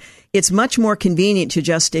 and it's much more convenient to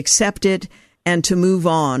just accept it and to move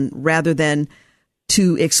on rather than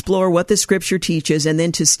to explore what the Scripture teaches and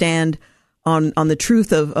then to stand on the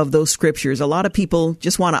truth of those Scriptures. A lot of people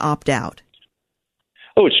just want to opt out.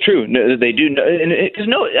 Oh, it's true. No, they do. And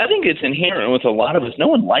I think it's inherent with a lot of us. No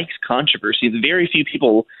one likes controversy. Very few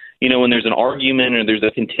people, when there's an argument or there's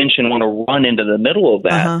a contention, want to run into the middle of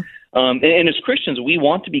that. And as Christians, we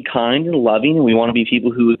want to be kind and loving, and we want to be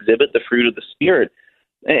people who exhibit the fruit of the Spirit.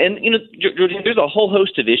 And, there's a whole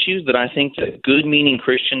host of issues that I think that good-meaning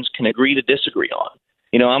Christians can agree to disagree on.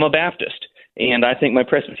 I'm a Baptist, and I think my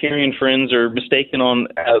Presbyterian friends are mistaken on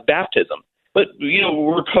baptism. But,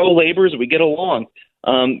 we're co-laborers. We get along.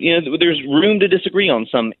 There's room to disagree on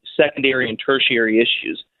some secondary and tertiary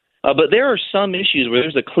issues. But there are some issues where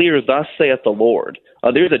there's a clear "thus saith the Lord."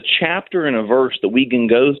 There's a chapter and a verse that we can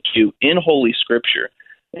go to in Holy Scripture.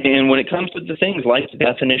 And when it comes to the things like the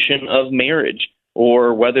definition of marriage,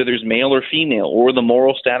 or whether there's male or female, or the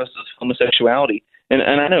moral status of homosexuality, and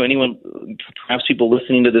I know anyone, perhaps people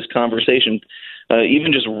listening to this conversation,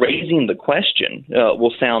 even just raising the question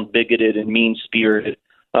will sound bigoted and mean-spirited.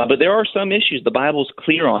 But there are some issues the Bible's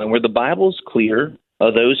clear on, and where the Bible's clear,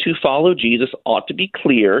 those who follow Jesus ought to be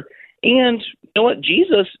clear. And you know what?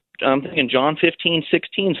 Jesus, I'm thinking John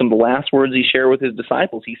 15:16, some of the last words he shared with his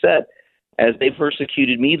disciples, he said, "As they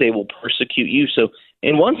persecuted me, they will persecute you." So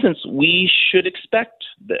in one sense, we should expect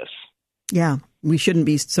this. Yeah, we shouldn't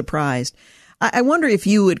be surprised. I wonder if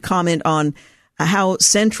you would comment on how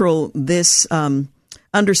central this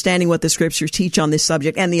understanding what the Scriptures teach on this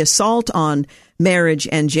subject and the assault on marriage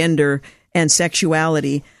and gender and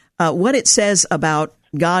sexuality, what it says about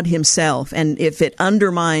God himself, and if it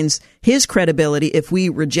undermines his credibility, if we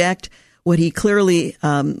reject what he clearly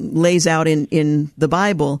lays out in the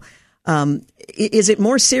Bible, Is it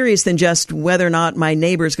more serious than just whether or not my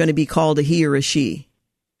neighbor is going to be called a he or a she?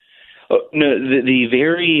 No, the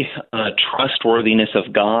very trustworthiness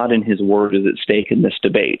of God and His Word is at stake in this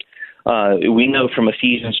debate. We know from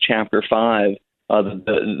Ephesians chapter 5,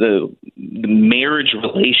 the marriage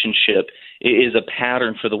relationship is a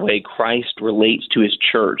pattern for the way Christ relates to His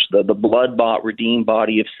church, the blood-bought, redeemed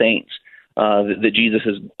body of saints that Jesus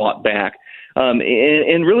has bought back.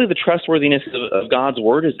 And really the trustworthiness of God's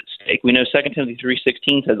Word is at stake. We know 2 Timothy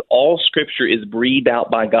 3:16 says, all Scripture is breathed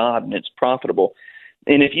out by God and it's profitable.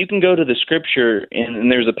 And if you can go to the Scripture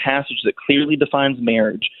and there's a passage that clearly defines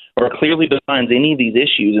marriage or clearly defines any of these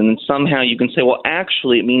issues, and then somehow you can say, well,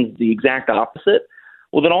 actually it means the exact opposite,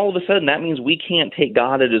 well, then all of a sudden that means we can't take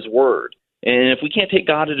God at His word. And if we can't take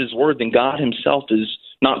God at His word, then God Himself is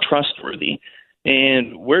not trustworthy.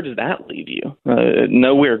 And where does that leave you?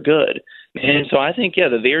 Nowhere good. And so I think,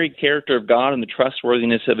 the very character of God and the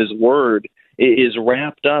trustworthiness of His word is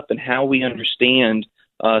wrapped up in how we understand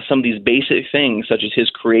some of these basic things, such as His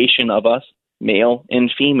creation of us, male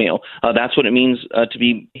and female. That's what it means to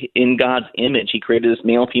be in God's image. He created us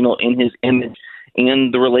male and female in His image,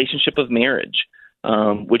 and the relationship of marriage,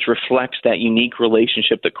 which reflects that unique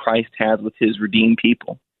relationship that Christ has with His redeemed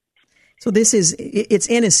people. So it's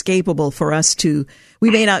inescapable for us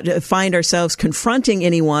we may not find ourselves confronting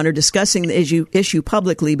anyone or discussing the issue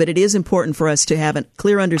publicly, but it is important for us to have a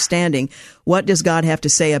clear understanding. What does God have to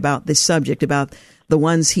say about this subject, about the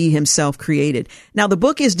ones He Himself created? Now, the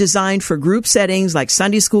book is designed for group settings like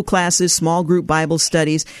Sunday school classes, small group Bible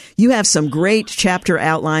studies. You have some great chapter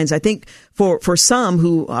outlines. I think for some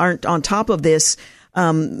who aren't on top of this,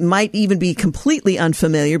 might even be completely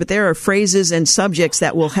unfamiliar, but there are phrases and subjects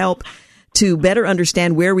that will help to better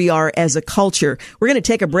understand where we are as a culture. We're going to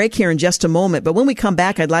take a break here in just a moment, but when we come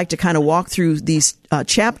back, I'd like to kind of walk through these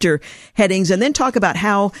chapter headings and then talk about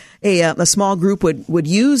how a small group would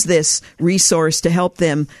use this resource to help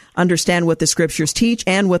them understand what the Scriptures teach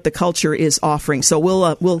and what the culture is offering. So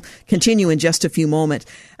we'll continue in just a few moments.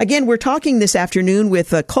 Again, we're talking this afternoon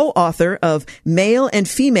with a co-author of Male and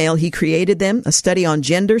Female, He Created Them, a study on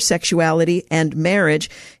gender, sexuality, and marriage.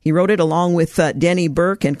 He wrote it along with Denny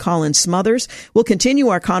Burk and Colin Smothers. We'll continue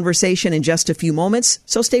our conversation in just a few moments,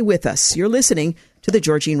 so stay with us. You're listening to The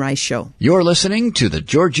Georgene Rice Show. You're listening to The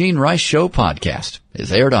Georgene Rice Show podcast.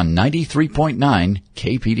 It's aired on 93.9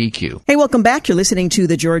 KPDQ. Hey, welcome back. You're listening to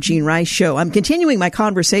The Georgene Rice Show. I'm continuing my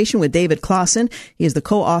conversation with David Clausen. He is the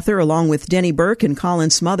co-author, along with Denny Burk and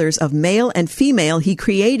Colin Smothers, of Male and Female, He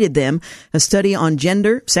Created Them, a study on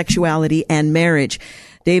gender, sexuality, and marriage.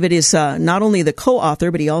 David is not only the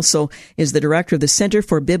co-author, but he also is the director of the Center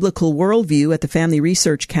for Biblical Worldview at the Family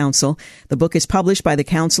Research Council. The book is published by the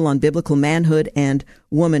Council on Biblical Manhood and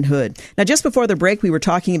Womanhood. Now, just before the break, we were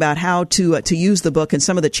talking about how to use the book and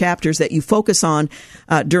some of the chapters that you focus on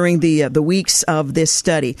during the weeks of this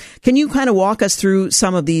study. Can you kind of walk us through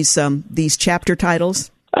some of these chapter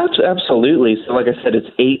titles? Absolutely. So, like I said,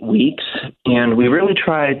 it's 8 weeks, and we really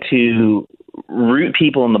try to root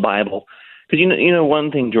people in the Bible. Because,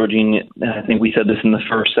 one thing, Georgene, I think we said this in the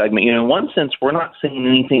first segment, in one sense, we're not saying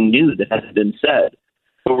anything new that hasn't been said.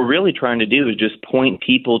 What we're really trying to do is just point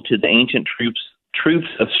people to the ancient truths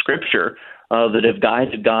of Scripture that have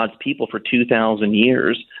guided God's people for 2,000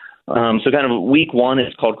 years. So kind of week 1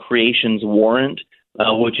 is called Creation's Warrant,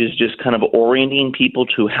 which is just kind of orienting people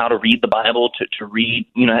to how to read the Bible, to read,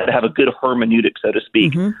 to have a good hermeneutic, so to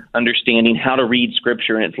speak, understanding how to read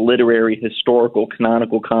Scripture in its literary, historical,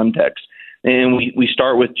 canonical context. And we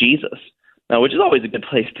start with Jesus, which is always a good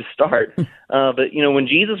place to start. But, when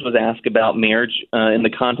Jesus was asked about marriage in the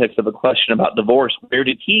context of a question about divorce, where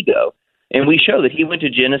did He go? And we show that He went to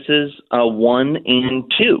Genesis 1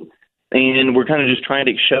 and 2. And we're kind of just trying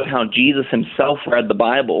to show how Jesus Himself read the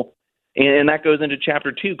Bible. And that goes into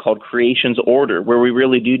chapter 2 called Creation's Order, where we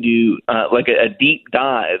really do like a deep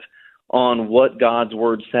dive on what God's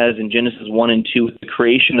Word says in Genesis 1 and 2 with the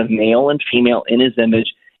creation of male and female in His image,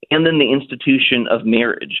 and then the institution of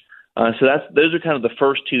marriage. So those are kind of the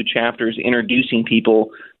first 2 chapters, introducing people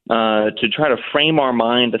to try to frame our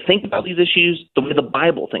mind to think about these issues the way the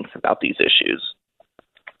Bible thinks about these issues.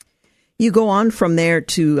 You go on from there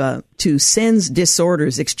to sin's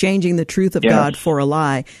disorders, exchanging the truth of God for a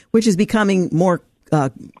lie, which is becoming more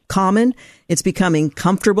common. It's becoming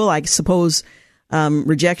comfortable. I suppose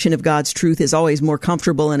rejection of God's truth is always more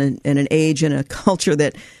comfortable in an age and a culture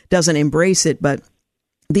that doesn't embrace it, but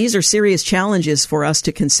these are serious challenges for us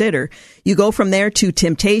to consider. You go from there to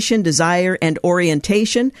temptation, desire, and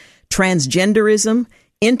orientation, transgenderism,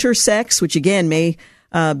 intersex, which again may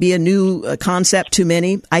be a new concept to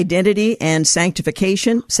many: identity and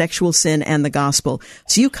sanctification, sexual sin, and the gospel.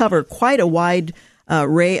 So you cover quite a wide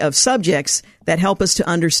array of subjects that help us to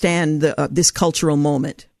understand this cultural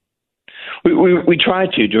moment. We try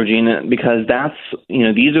to, Georgina, because that's,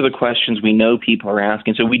 these are the questions we know people are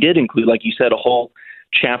asking. So we did include, like you said, a whole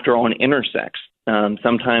chapter on intersex.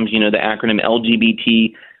 Sometimes, the acronym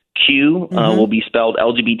LGBTQ will be spelled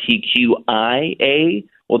LGBTQIA.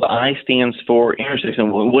 Well, the I stands for intersex.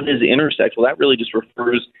 And what is intersex? Well, that really just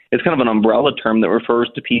refers, it's kind of an umbrella term that refers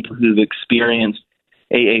to people who've experienced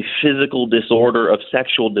a physical disorder of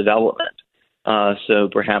sexual development. So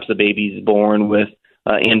perhaps a baby's born with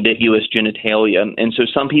ambiguous genitalia. And so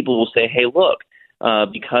some people will say, hey, look,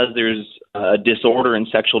 because there's a disorder in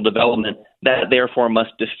sexual development, that therefore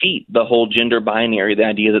must defeat the whole gender binary, the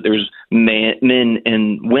idea that there's men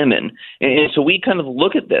and women. And so we kind of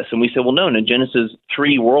look at this and we say, well, no, in a Genesis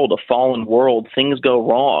 3 world, a fallen world, things go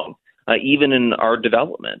wrong, even in our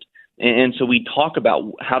development. And so we talk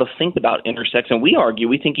about how to think about intersex, and we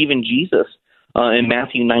think even Jesus in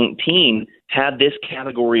Matthew 19 had this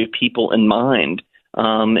category of people in mind.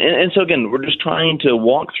 And so, again, we're just trying to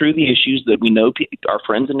walk through the issues that we know our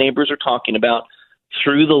friends and neighbors are talking about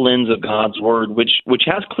through the lens of God's Word, which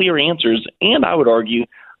has clear answers, and I would argue,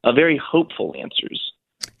 very hopeful answers.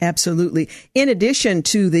 Absolutely. In addition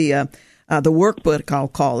to the workbook, I'll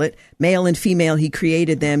call it, Male and Female, He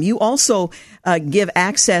Created Them, you also give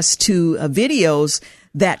access to videos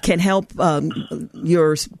that can help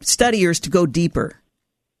your studiers to go deeper.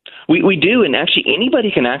 We do, and actually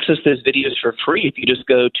anybody can access those videos for free if you just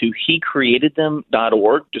go to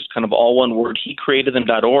HeCreatedThem.org, just kind of all one word,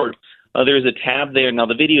 HeCreatedThem.org. There's a tab there. Now,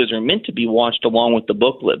 the videos are meant to be watched along with the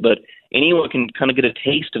booklet, but anyone can kind of get a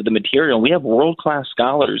taste of the material. We have world-class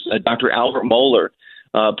scholars, Dr. Albert Mohler,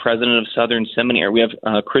 president of Southern Seminary. We have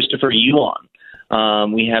Christopher Yuan.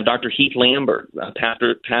 We have Dr. Heath Lambert,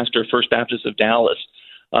 pastor of First Baptist of Dallas.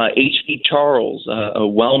 H.B. Charles, a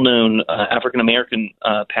well-known African-American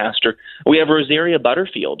pastor. We have Rosaria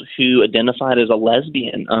Butterfield, who identified as a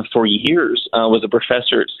lesbian for years, was a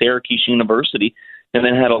professor at Syracuse University, and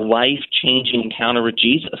then had a life-changing encounter with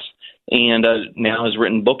Jesus, and now has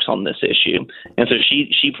written books on this issue. And so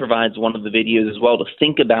she provides one of the videos as well to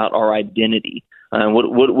think about our identity.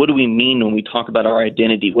 What do we mean when we talk about our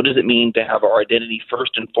identity? What does it mean to have our identity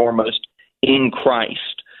first and foremost in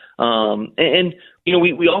Christ?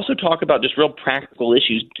 We also talk about just real practical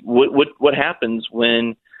issues. What happens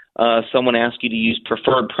when someone asks you to use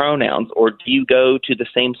preferred pronouns, or do you go to the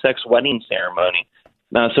same-sex wedding ceremony?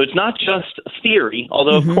 So it's not just theory,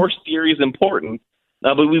 although, of course, theory is important,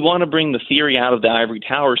 but we want to bring the theory out of the ivory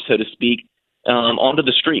tower, so to speak, onto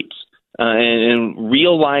the streets and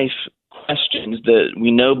real-life questions that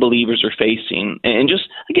we know believers are facing. And just,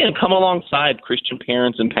 again, come alongside Christian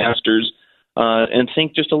parents and pastors and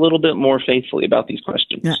think just a little bit more faithfully about these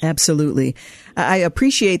questions. Yeah, absolutely. I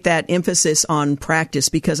appreciate that emphasis on practice,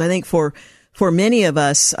 because I think for many of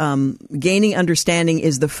us, gaining understanding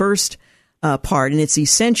is the first part, and it's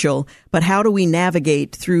essential. But how do we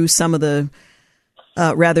navigate through some of the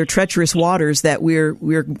rather treacherous waters that we're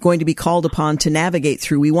going to be called upon to navigate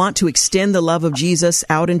through? We want to extend the love of Jesus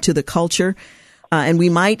out into the culture. And we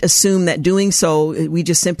might assume that doing so, we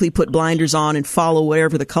just simply put blinders on and follow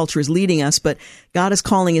wherever the culture is leading us. But God is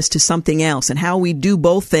calling us to something else. And how we do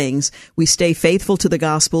both things, we stay faithful to the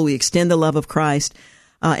gospel, we extend the love of Christ,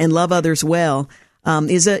 and love others well,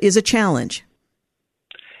 is a challenge.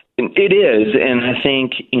 It is, and I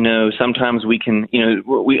think, sometimes we can,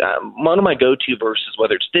 one of my go-to verses,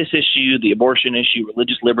 whether it's this issue, the abortion issue,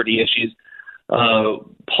 religious liberty issues,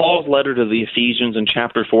 Paul's letter to the Ephesians in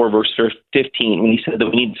chapter 4, verse 15, when he said that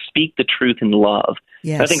we need to speak the truth in love.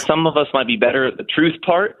 Yes. I think some of us might be better at the truth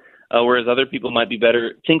part, whereas other people might be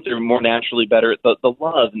think they're more naturally better at the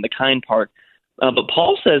love and the kind part. But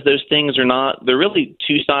Paul says those things they're really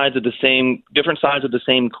different sides of the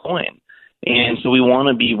same coin. And so we want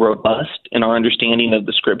to be robust in our understanding of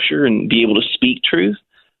the Scripture and be able to speak truth.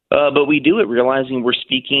 But we do it realizing we're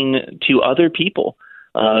speaking to other people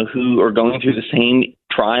who are going through the same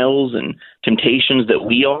trials and temptations that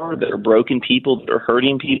we are, that are broken people, that are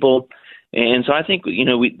hurting people. And so I think,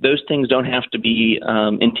 those things don't have to be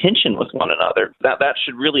in tension with one another. That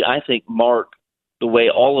should really, I think, mark the way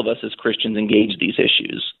all of us as Christians engage these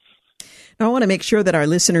issues. Now, I want to make sure that our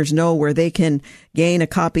listeners know where they can gain a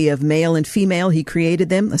copy of Male and Female, He Created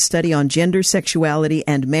Them, a study on gender, sexuality,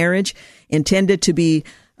 and marriage, intended to be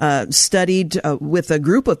studied with a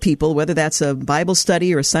group of people, whether that's a Bible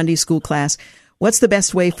study or a Sunday school class. What's the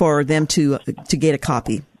best way for them to get a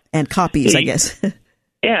copy? And copies, I guess.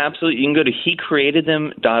 Yeah, absolutely. You can go to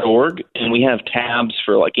HeCreatedThem.org, and we have tabs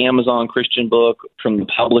for like Amazon Christian book from the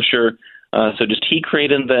publisher. So just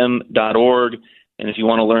HeCreatedThem.org. And if you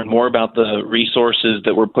want to learn more about the resources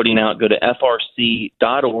that we're putting out, go to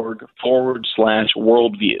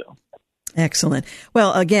frc.org/worldview. Excellent.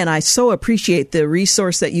 Well, again, I so appreciate the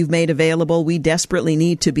resource that you've made available. We desperately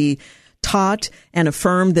need to be taught and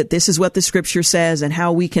affirmed that this is what the Scripture says and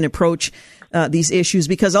how we can approach these issues,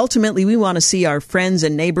 because ultimately we want to see our friends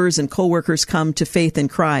and neighbors and coworkers come to faith in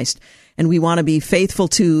Christ. And we want to be faithful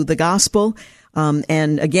to the gospel,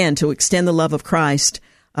 and again, to extend the love of Christ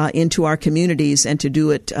into our communities, and to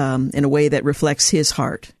do it in a way that reflects His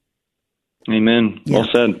heart. Amen. Yeah. Well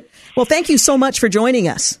said. Well, thank you so much for joining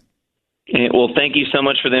us. Well, thank you so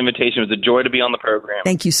much for the invitation. It was a joy to be on the program.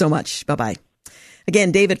 Thank you so much. Bye-bye.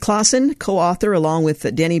 Again, David Clausen, co-author along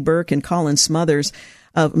with Denny Burk and Colin Smothers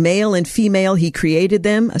of Male and Female, He Created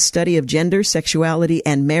Them, a study of gender, sexuality,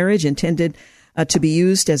 and marriage intended to be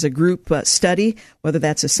used as a group study, whether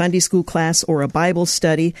that's a Sunday school class or a Bible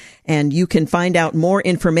study. And you can find out more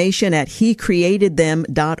information at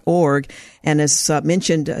HeCreatedThem.org. And as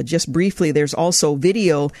mentioned just briefly, there's also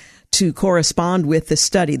video to correspond with the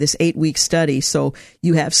study, this 8-week study. So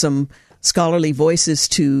you have some scholarly voices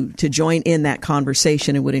to join in that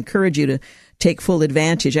conversation, and would encourage you to take full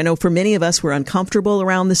advantage. I know for many of us, we're uncomfortable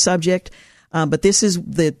around the subject, but this is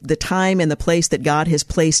the time and the place that God has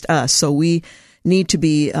placed us. So we need to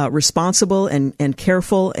be responsible and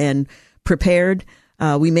careful and prepared.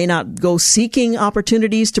 We may not go seeking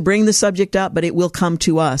opportunities to bring the subject up, but it will come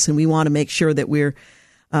to us, and we want to make sure that we're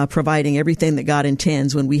providing everything that God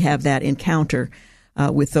intends when we have that encounter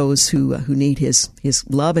with those who need His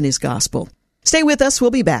love and His gospel. Stay with us.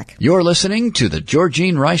 We'll be back. You're listening to the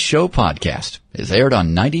Georgene Rice Show podcast. It's aired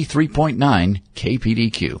on 93.9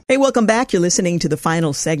 KPDQ. Hey, welcome back. You're listening to the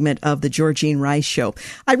final segment of the Georgene Rice Show.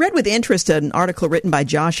 I read with interest an article written by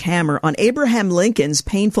Josh Hammer on Abraham Lincoln's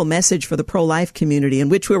painful message for the pro-life community, in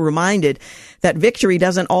which we're reminded that victory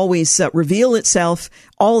doesn't always reveal itself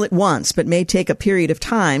all at once, but may take a period of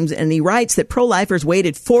time. And he writes that pro-lifers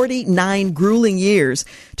waited 49 grueling years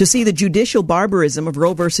to see the judicial barbarism of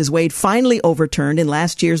Roe versus Wade finally overturned in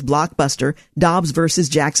last year's blockbuster Dobbs versus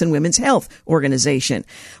Jackson Women's Health Organization.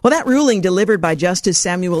 Well, that ruling, delivered by Justice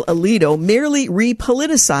Samuel Alito, merely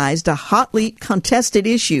repoliticized a hotly contested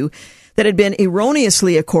issue that had been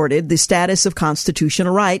erroneously accorded the status of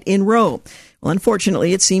constitutional right in Roe. Well,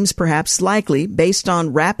 unfortunately, it seems perhaps likely, based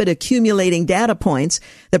on rapid accumulating data points,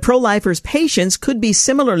 that pro-lifers' patience could be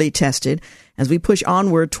similarly tested as we push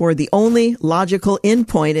onward toward the only logical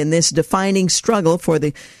endpoint in this defining struggle for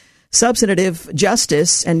the substantive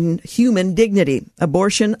justice and human dignity: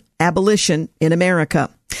 abortion abolition in America.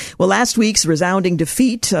 Well, last week's resounding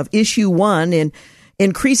defeat of Issue 1 in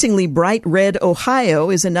increasingly bright red Ohio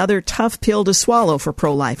is another tough pill to swallow for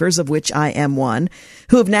pro-lifers, of which I am one,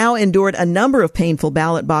 who have now endured a number of painful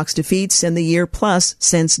ballot box defeats in the year plus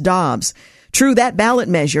since Dobbs. True, that ballot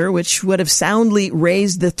measure, which would have soundly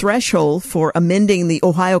raised the threshold for amending the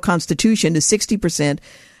Ohio Constitution to 60%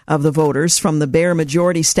 of the voters from the bare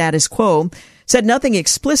majority status quo, said nothing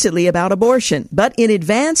explicitly about abortion. But in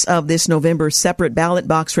advance of this November's separate ballot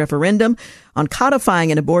box referendum on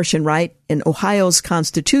codifying an abortion right in Ohio's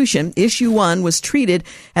Constitution, Issue 1 was treated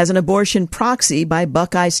as an abortion proxy by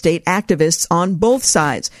Buckeye State activists on both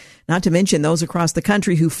sides, not to mention those across the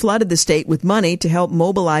country who flooded the state with money to help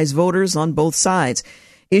mobilize voters on both sides.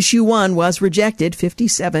 Issue 1 was rejected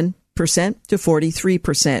 57% to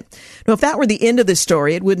 43%. Now, if that were the end of the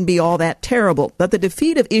story, it wouldn't be all that terrible. But the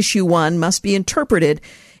defeat of Issue 1 must be interpreted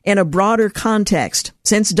in a broader context.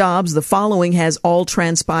 Since Dobbs, the following has all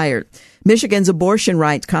transpired. Michigan's abortion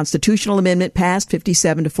rights constitutional amendment passed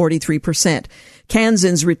 57 to 43%.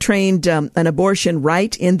 Kansans retained an abortion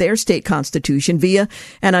right in their state constitution via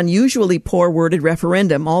an unusually poor-worded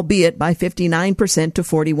referendum, albeit by 59% to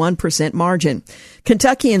 41% margin.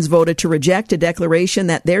 Kentuckians voted to reject a declaration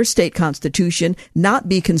that their state constitution not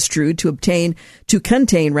be construed to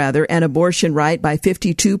contain an abortion right by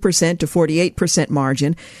 52% to 48%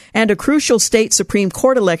 margin. And a crucial state Supreme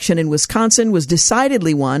Court election in Wisconsin was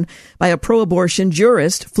decidedly won by a pro-abortion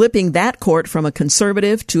jurist, flipping that court from a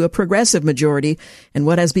conservative to a progressive majority in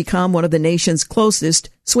what has become one of the nation's closest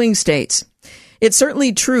swing states. It's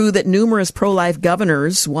certainly true that numerous pro-life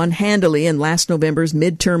governors won handily in last November's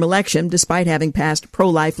midterm election, despite having passed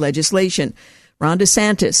pro-life legislation. Ron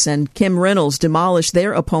DeSantis and Kim Reynolds demolished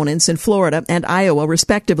their opponents in Florida and Iowa,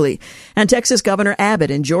 respectively. And Texas Governor Abbott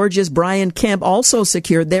and Georgia's Brian Kemp also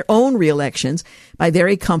secured their own re-elections by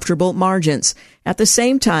very comfortable margins. At the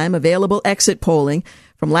same time, available exit polling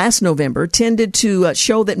from last November tended to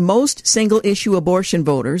show that most single-issue abortion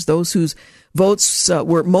voters, those whose votes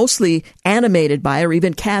were mostly animated by or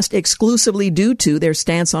even cast exclusively due to their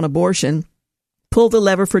stance on abortion, pull the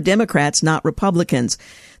lever for Democrats, not Republicans.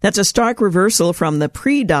 That's a stark reversal from the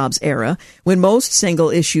pre-Dobbs era, when most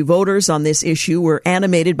single-issue voters on this issue were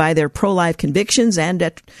animated by their pro-life convictions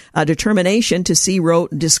and a determination to see Roe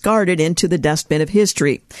discarded into the dustbin of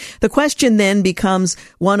history. The question then becomes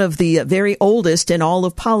one of the very oldest in all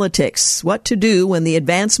of politics: what to do when the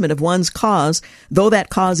advancement of one's cause, though that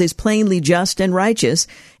cause is plainly just and righteous,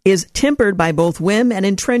 is tempered by both whim and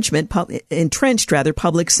entrenched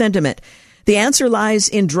public sentiment. The answer lies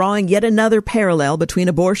in drawing yet another parallel between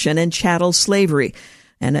abortion and chattel slavery.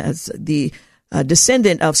 And as the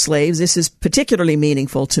descendant of slaves, this is particularly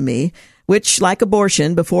meaningful to me, which, like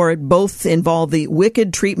abortion, before it both involved the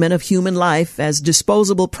wicked treatment of human life as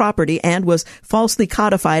disposable property and was falsely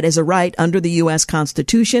codified as a right under the U.S.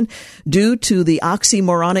 Constitution due to the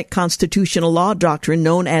oxymoronic constitutional law doctrine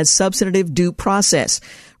known as substantive due process.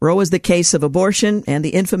 Roe is the case of abortion, and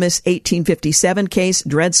the infamous 1857 case,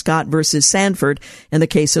 Dred Scott versus Sanford, in the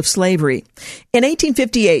case of slavery. In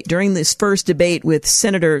 1858, during this first debate with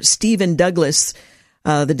Senator Stephen Douglas,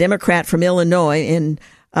 the Democrat from Illinois, in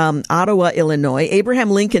Ottawa, Illinois, Abraham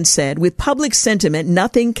Lincoln said, "With public sentiment,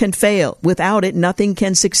 nothing can fail. Without it, nothing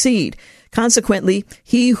can succeed. Consequently,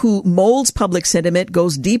 he who molds public sentiment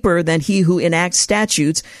goes deeper than he who enacts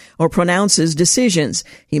statutes or pronounces decisions.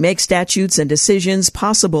 He makes statutes and decisions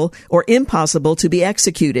possible or impossible to be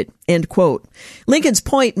executed." End quote. Lincoln's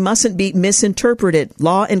point mustn't be misinterpreted.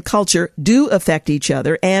 Law and culture do affect each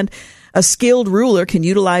other, and a skilled ruler can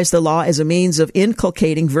utilize the law as a means of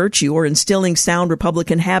inculcating virtue or instilling sound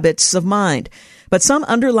Republican habits of mind. But some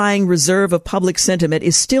underlying reserve of public sentiment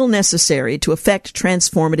is still necessary to effect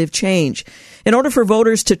transformative change. In order for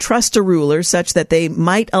voters to trust a ruler such that they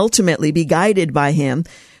might ultimately be guided by him,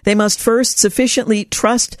 they must first sufficiently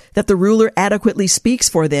trust that the ruler adequately speaks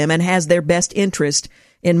for them and has their best interest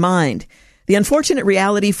in mind. The unfortunate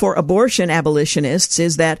reality for abortion abolitionists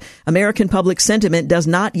is that American public sentiment does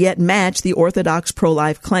not yet match the orthodox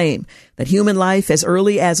pro-life claim that human life as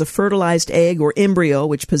early as a fertilized egg or embryo,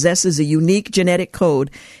 which possesses a unique genetic code,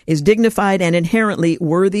 is dignified and inherently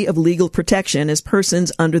worthy of legal protection as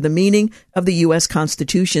persons under the meaning of the U.S.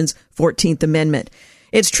 Constitution's 14th Amendment.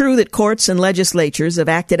 It's true that courts and legislatures have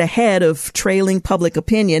acted ahead of trailing public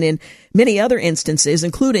opinion in many other instances,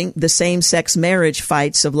 including the same-sex marriage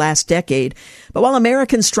fights of last decade. But while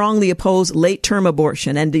Americans strongly oppose late-term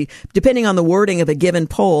abortion and, depending on the wording of a given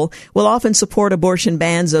poll, will often support abortion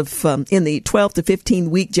bans of in the 12 to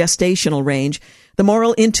 15-week gestational range, the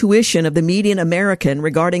moral intuition of the median American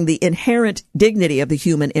regarding the inherent dignity of the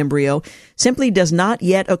human embryo simply does not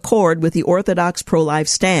yet accord with the orthodox pro-life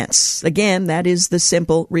stance. Again, that is the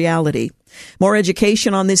simple reality. More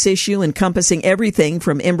education on this issue, encompassing everything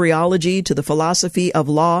from embryology to the philosophy of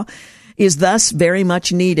law, is thus very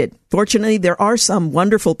much needed. Fortunately, there are some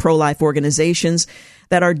wonderful pro-life organizations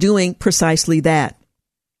that are doing precisely that.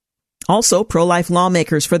 Also, pro-life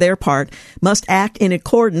lawmakers, for their part, must act in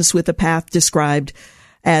accordance with the path described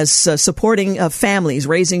as supporting families,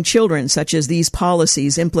 raising children, such as these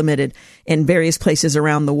policies implemented in various places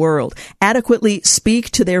around the world. Adequately speak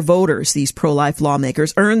to their voters, these pro-life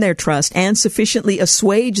lawmakers, earn their trust, and sufficiently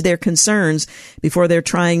assuage their concerns before they're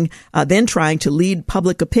trying to lead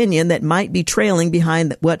public opinion that might be trailing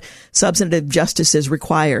behind what substantive justices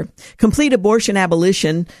require. Complete abortion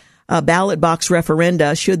abolition ballot box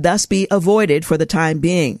referenda should thus be avoided for the time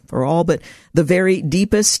being for all but the very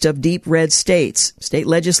deepest of deep red states. State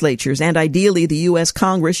legislatures and ideally the U.S.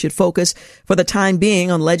 Congress should focus for the time being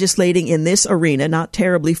on legislating in this arena, not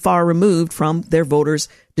terribly far removed from their voters'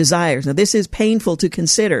 desires. Now, this is painful to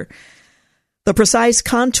consider. The precise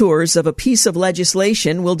contours of a piece of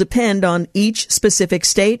legislation will depend on each specific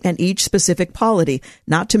state and each specific polity,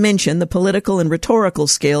 not to mention the political and rhetorical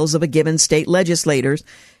skills of a given state legislators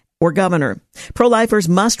or governor. Pro-lifers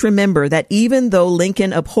must remember that even though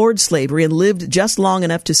Lincoln abhorred slavery and lived just long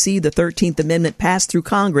enough to see the 13th Amendment pass through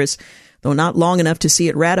Congress, though not long enough to see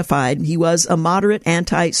it ratified, he was a moderate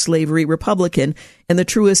anti-slavery Republican in the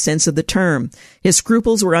truest sense of the term. His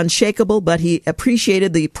scruples were unshakable, but he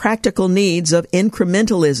appreciated the practical needs of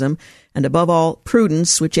incrementalism and, above all,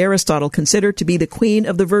 prudence, which Aristotle considered to be the queen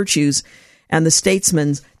of the virtues and the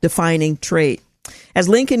statesman's defining trait. As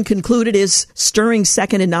Lincoln concluded his stirring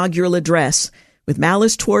second inaugural address, with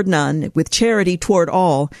malice toward none, with charity toward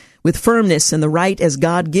all, with firmness in the right as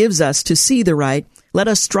God gives us to see the right, let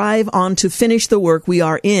us strive on to finish the work we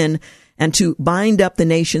are in and to bind up the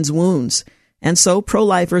nation's wounds. And so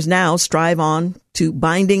pro-lifers now strive on to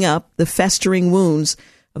binding up the festering wounds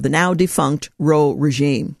of the now defunct Roe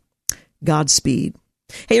regime. Godspeed.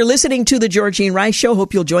 Hey, you're listening to The Georgene Rice Show.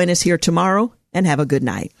 Hope you'll join us here tomorrow, and have a good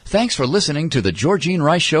night. Thanks for listening to the Georgene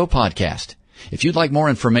Rice Show podcast. If you'd like more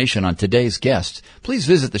information on today's guests, please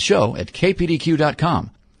visit the show at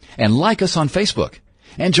kpdq.com and like us on Facebook.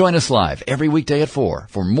 And join us live every weekday at 4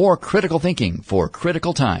 for more critical thinking for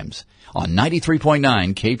critical times on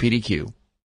 93.9 KPDQ.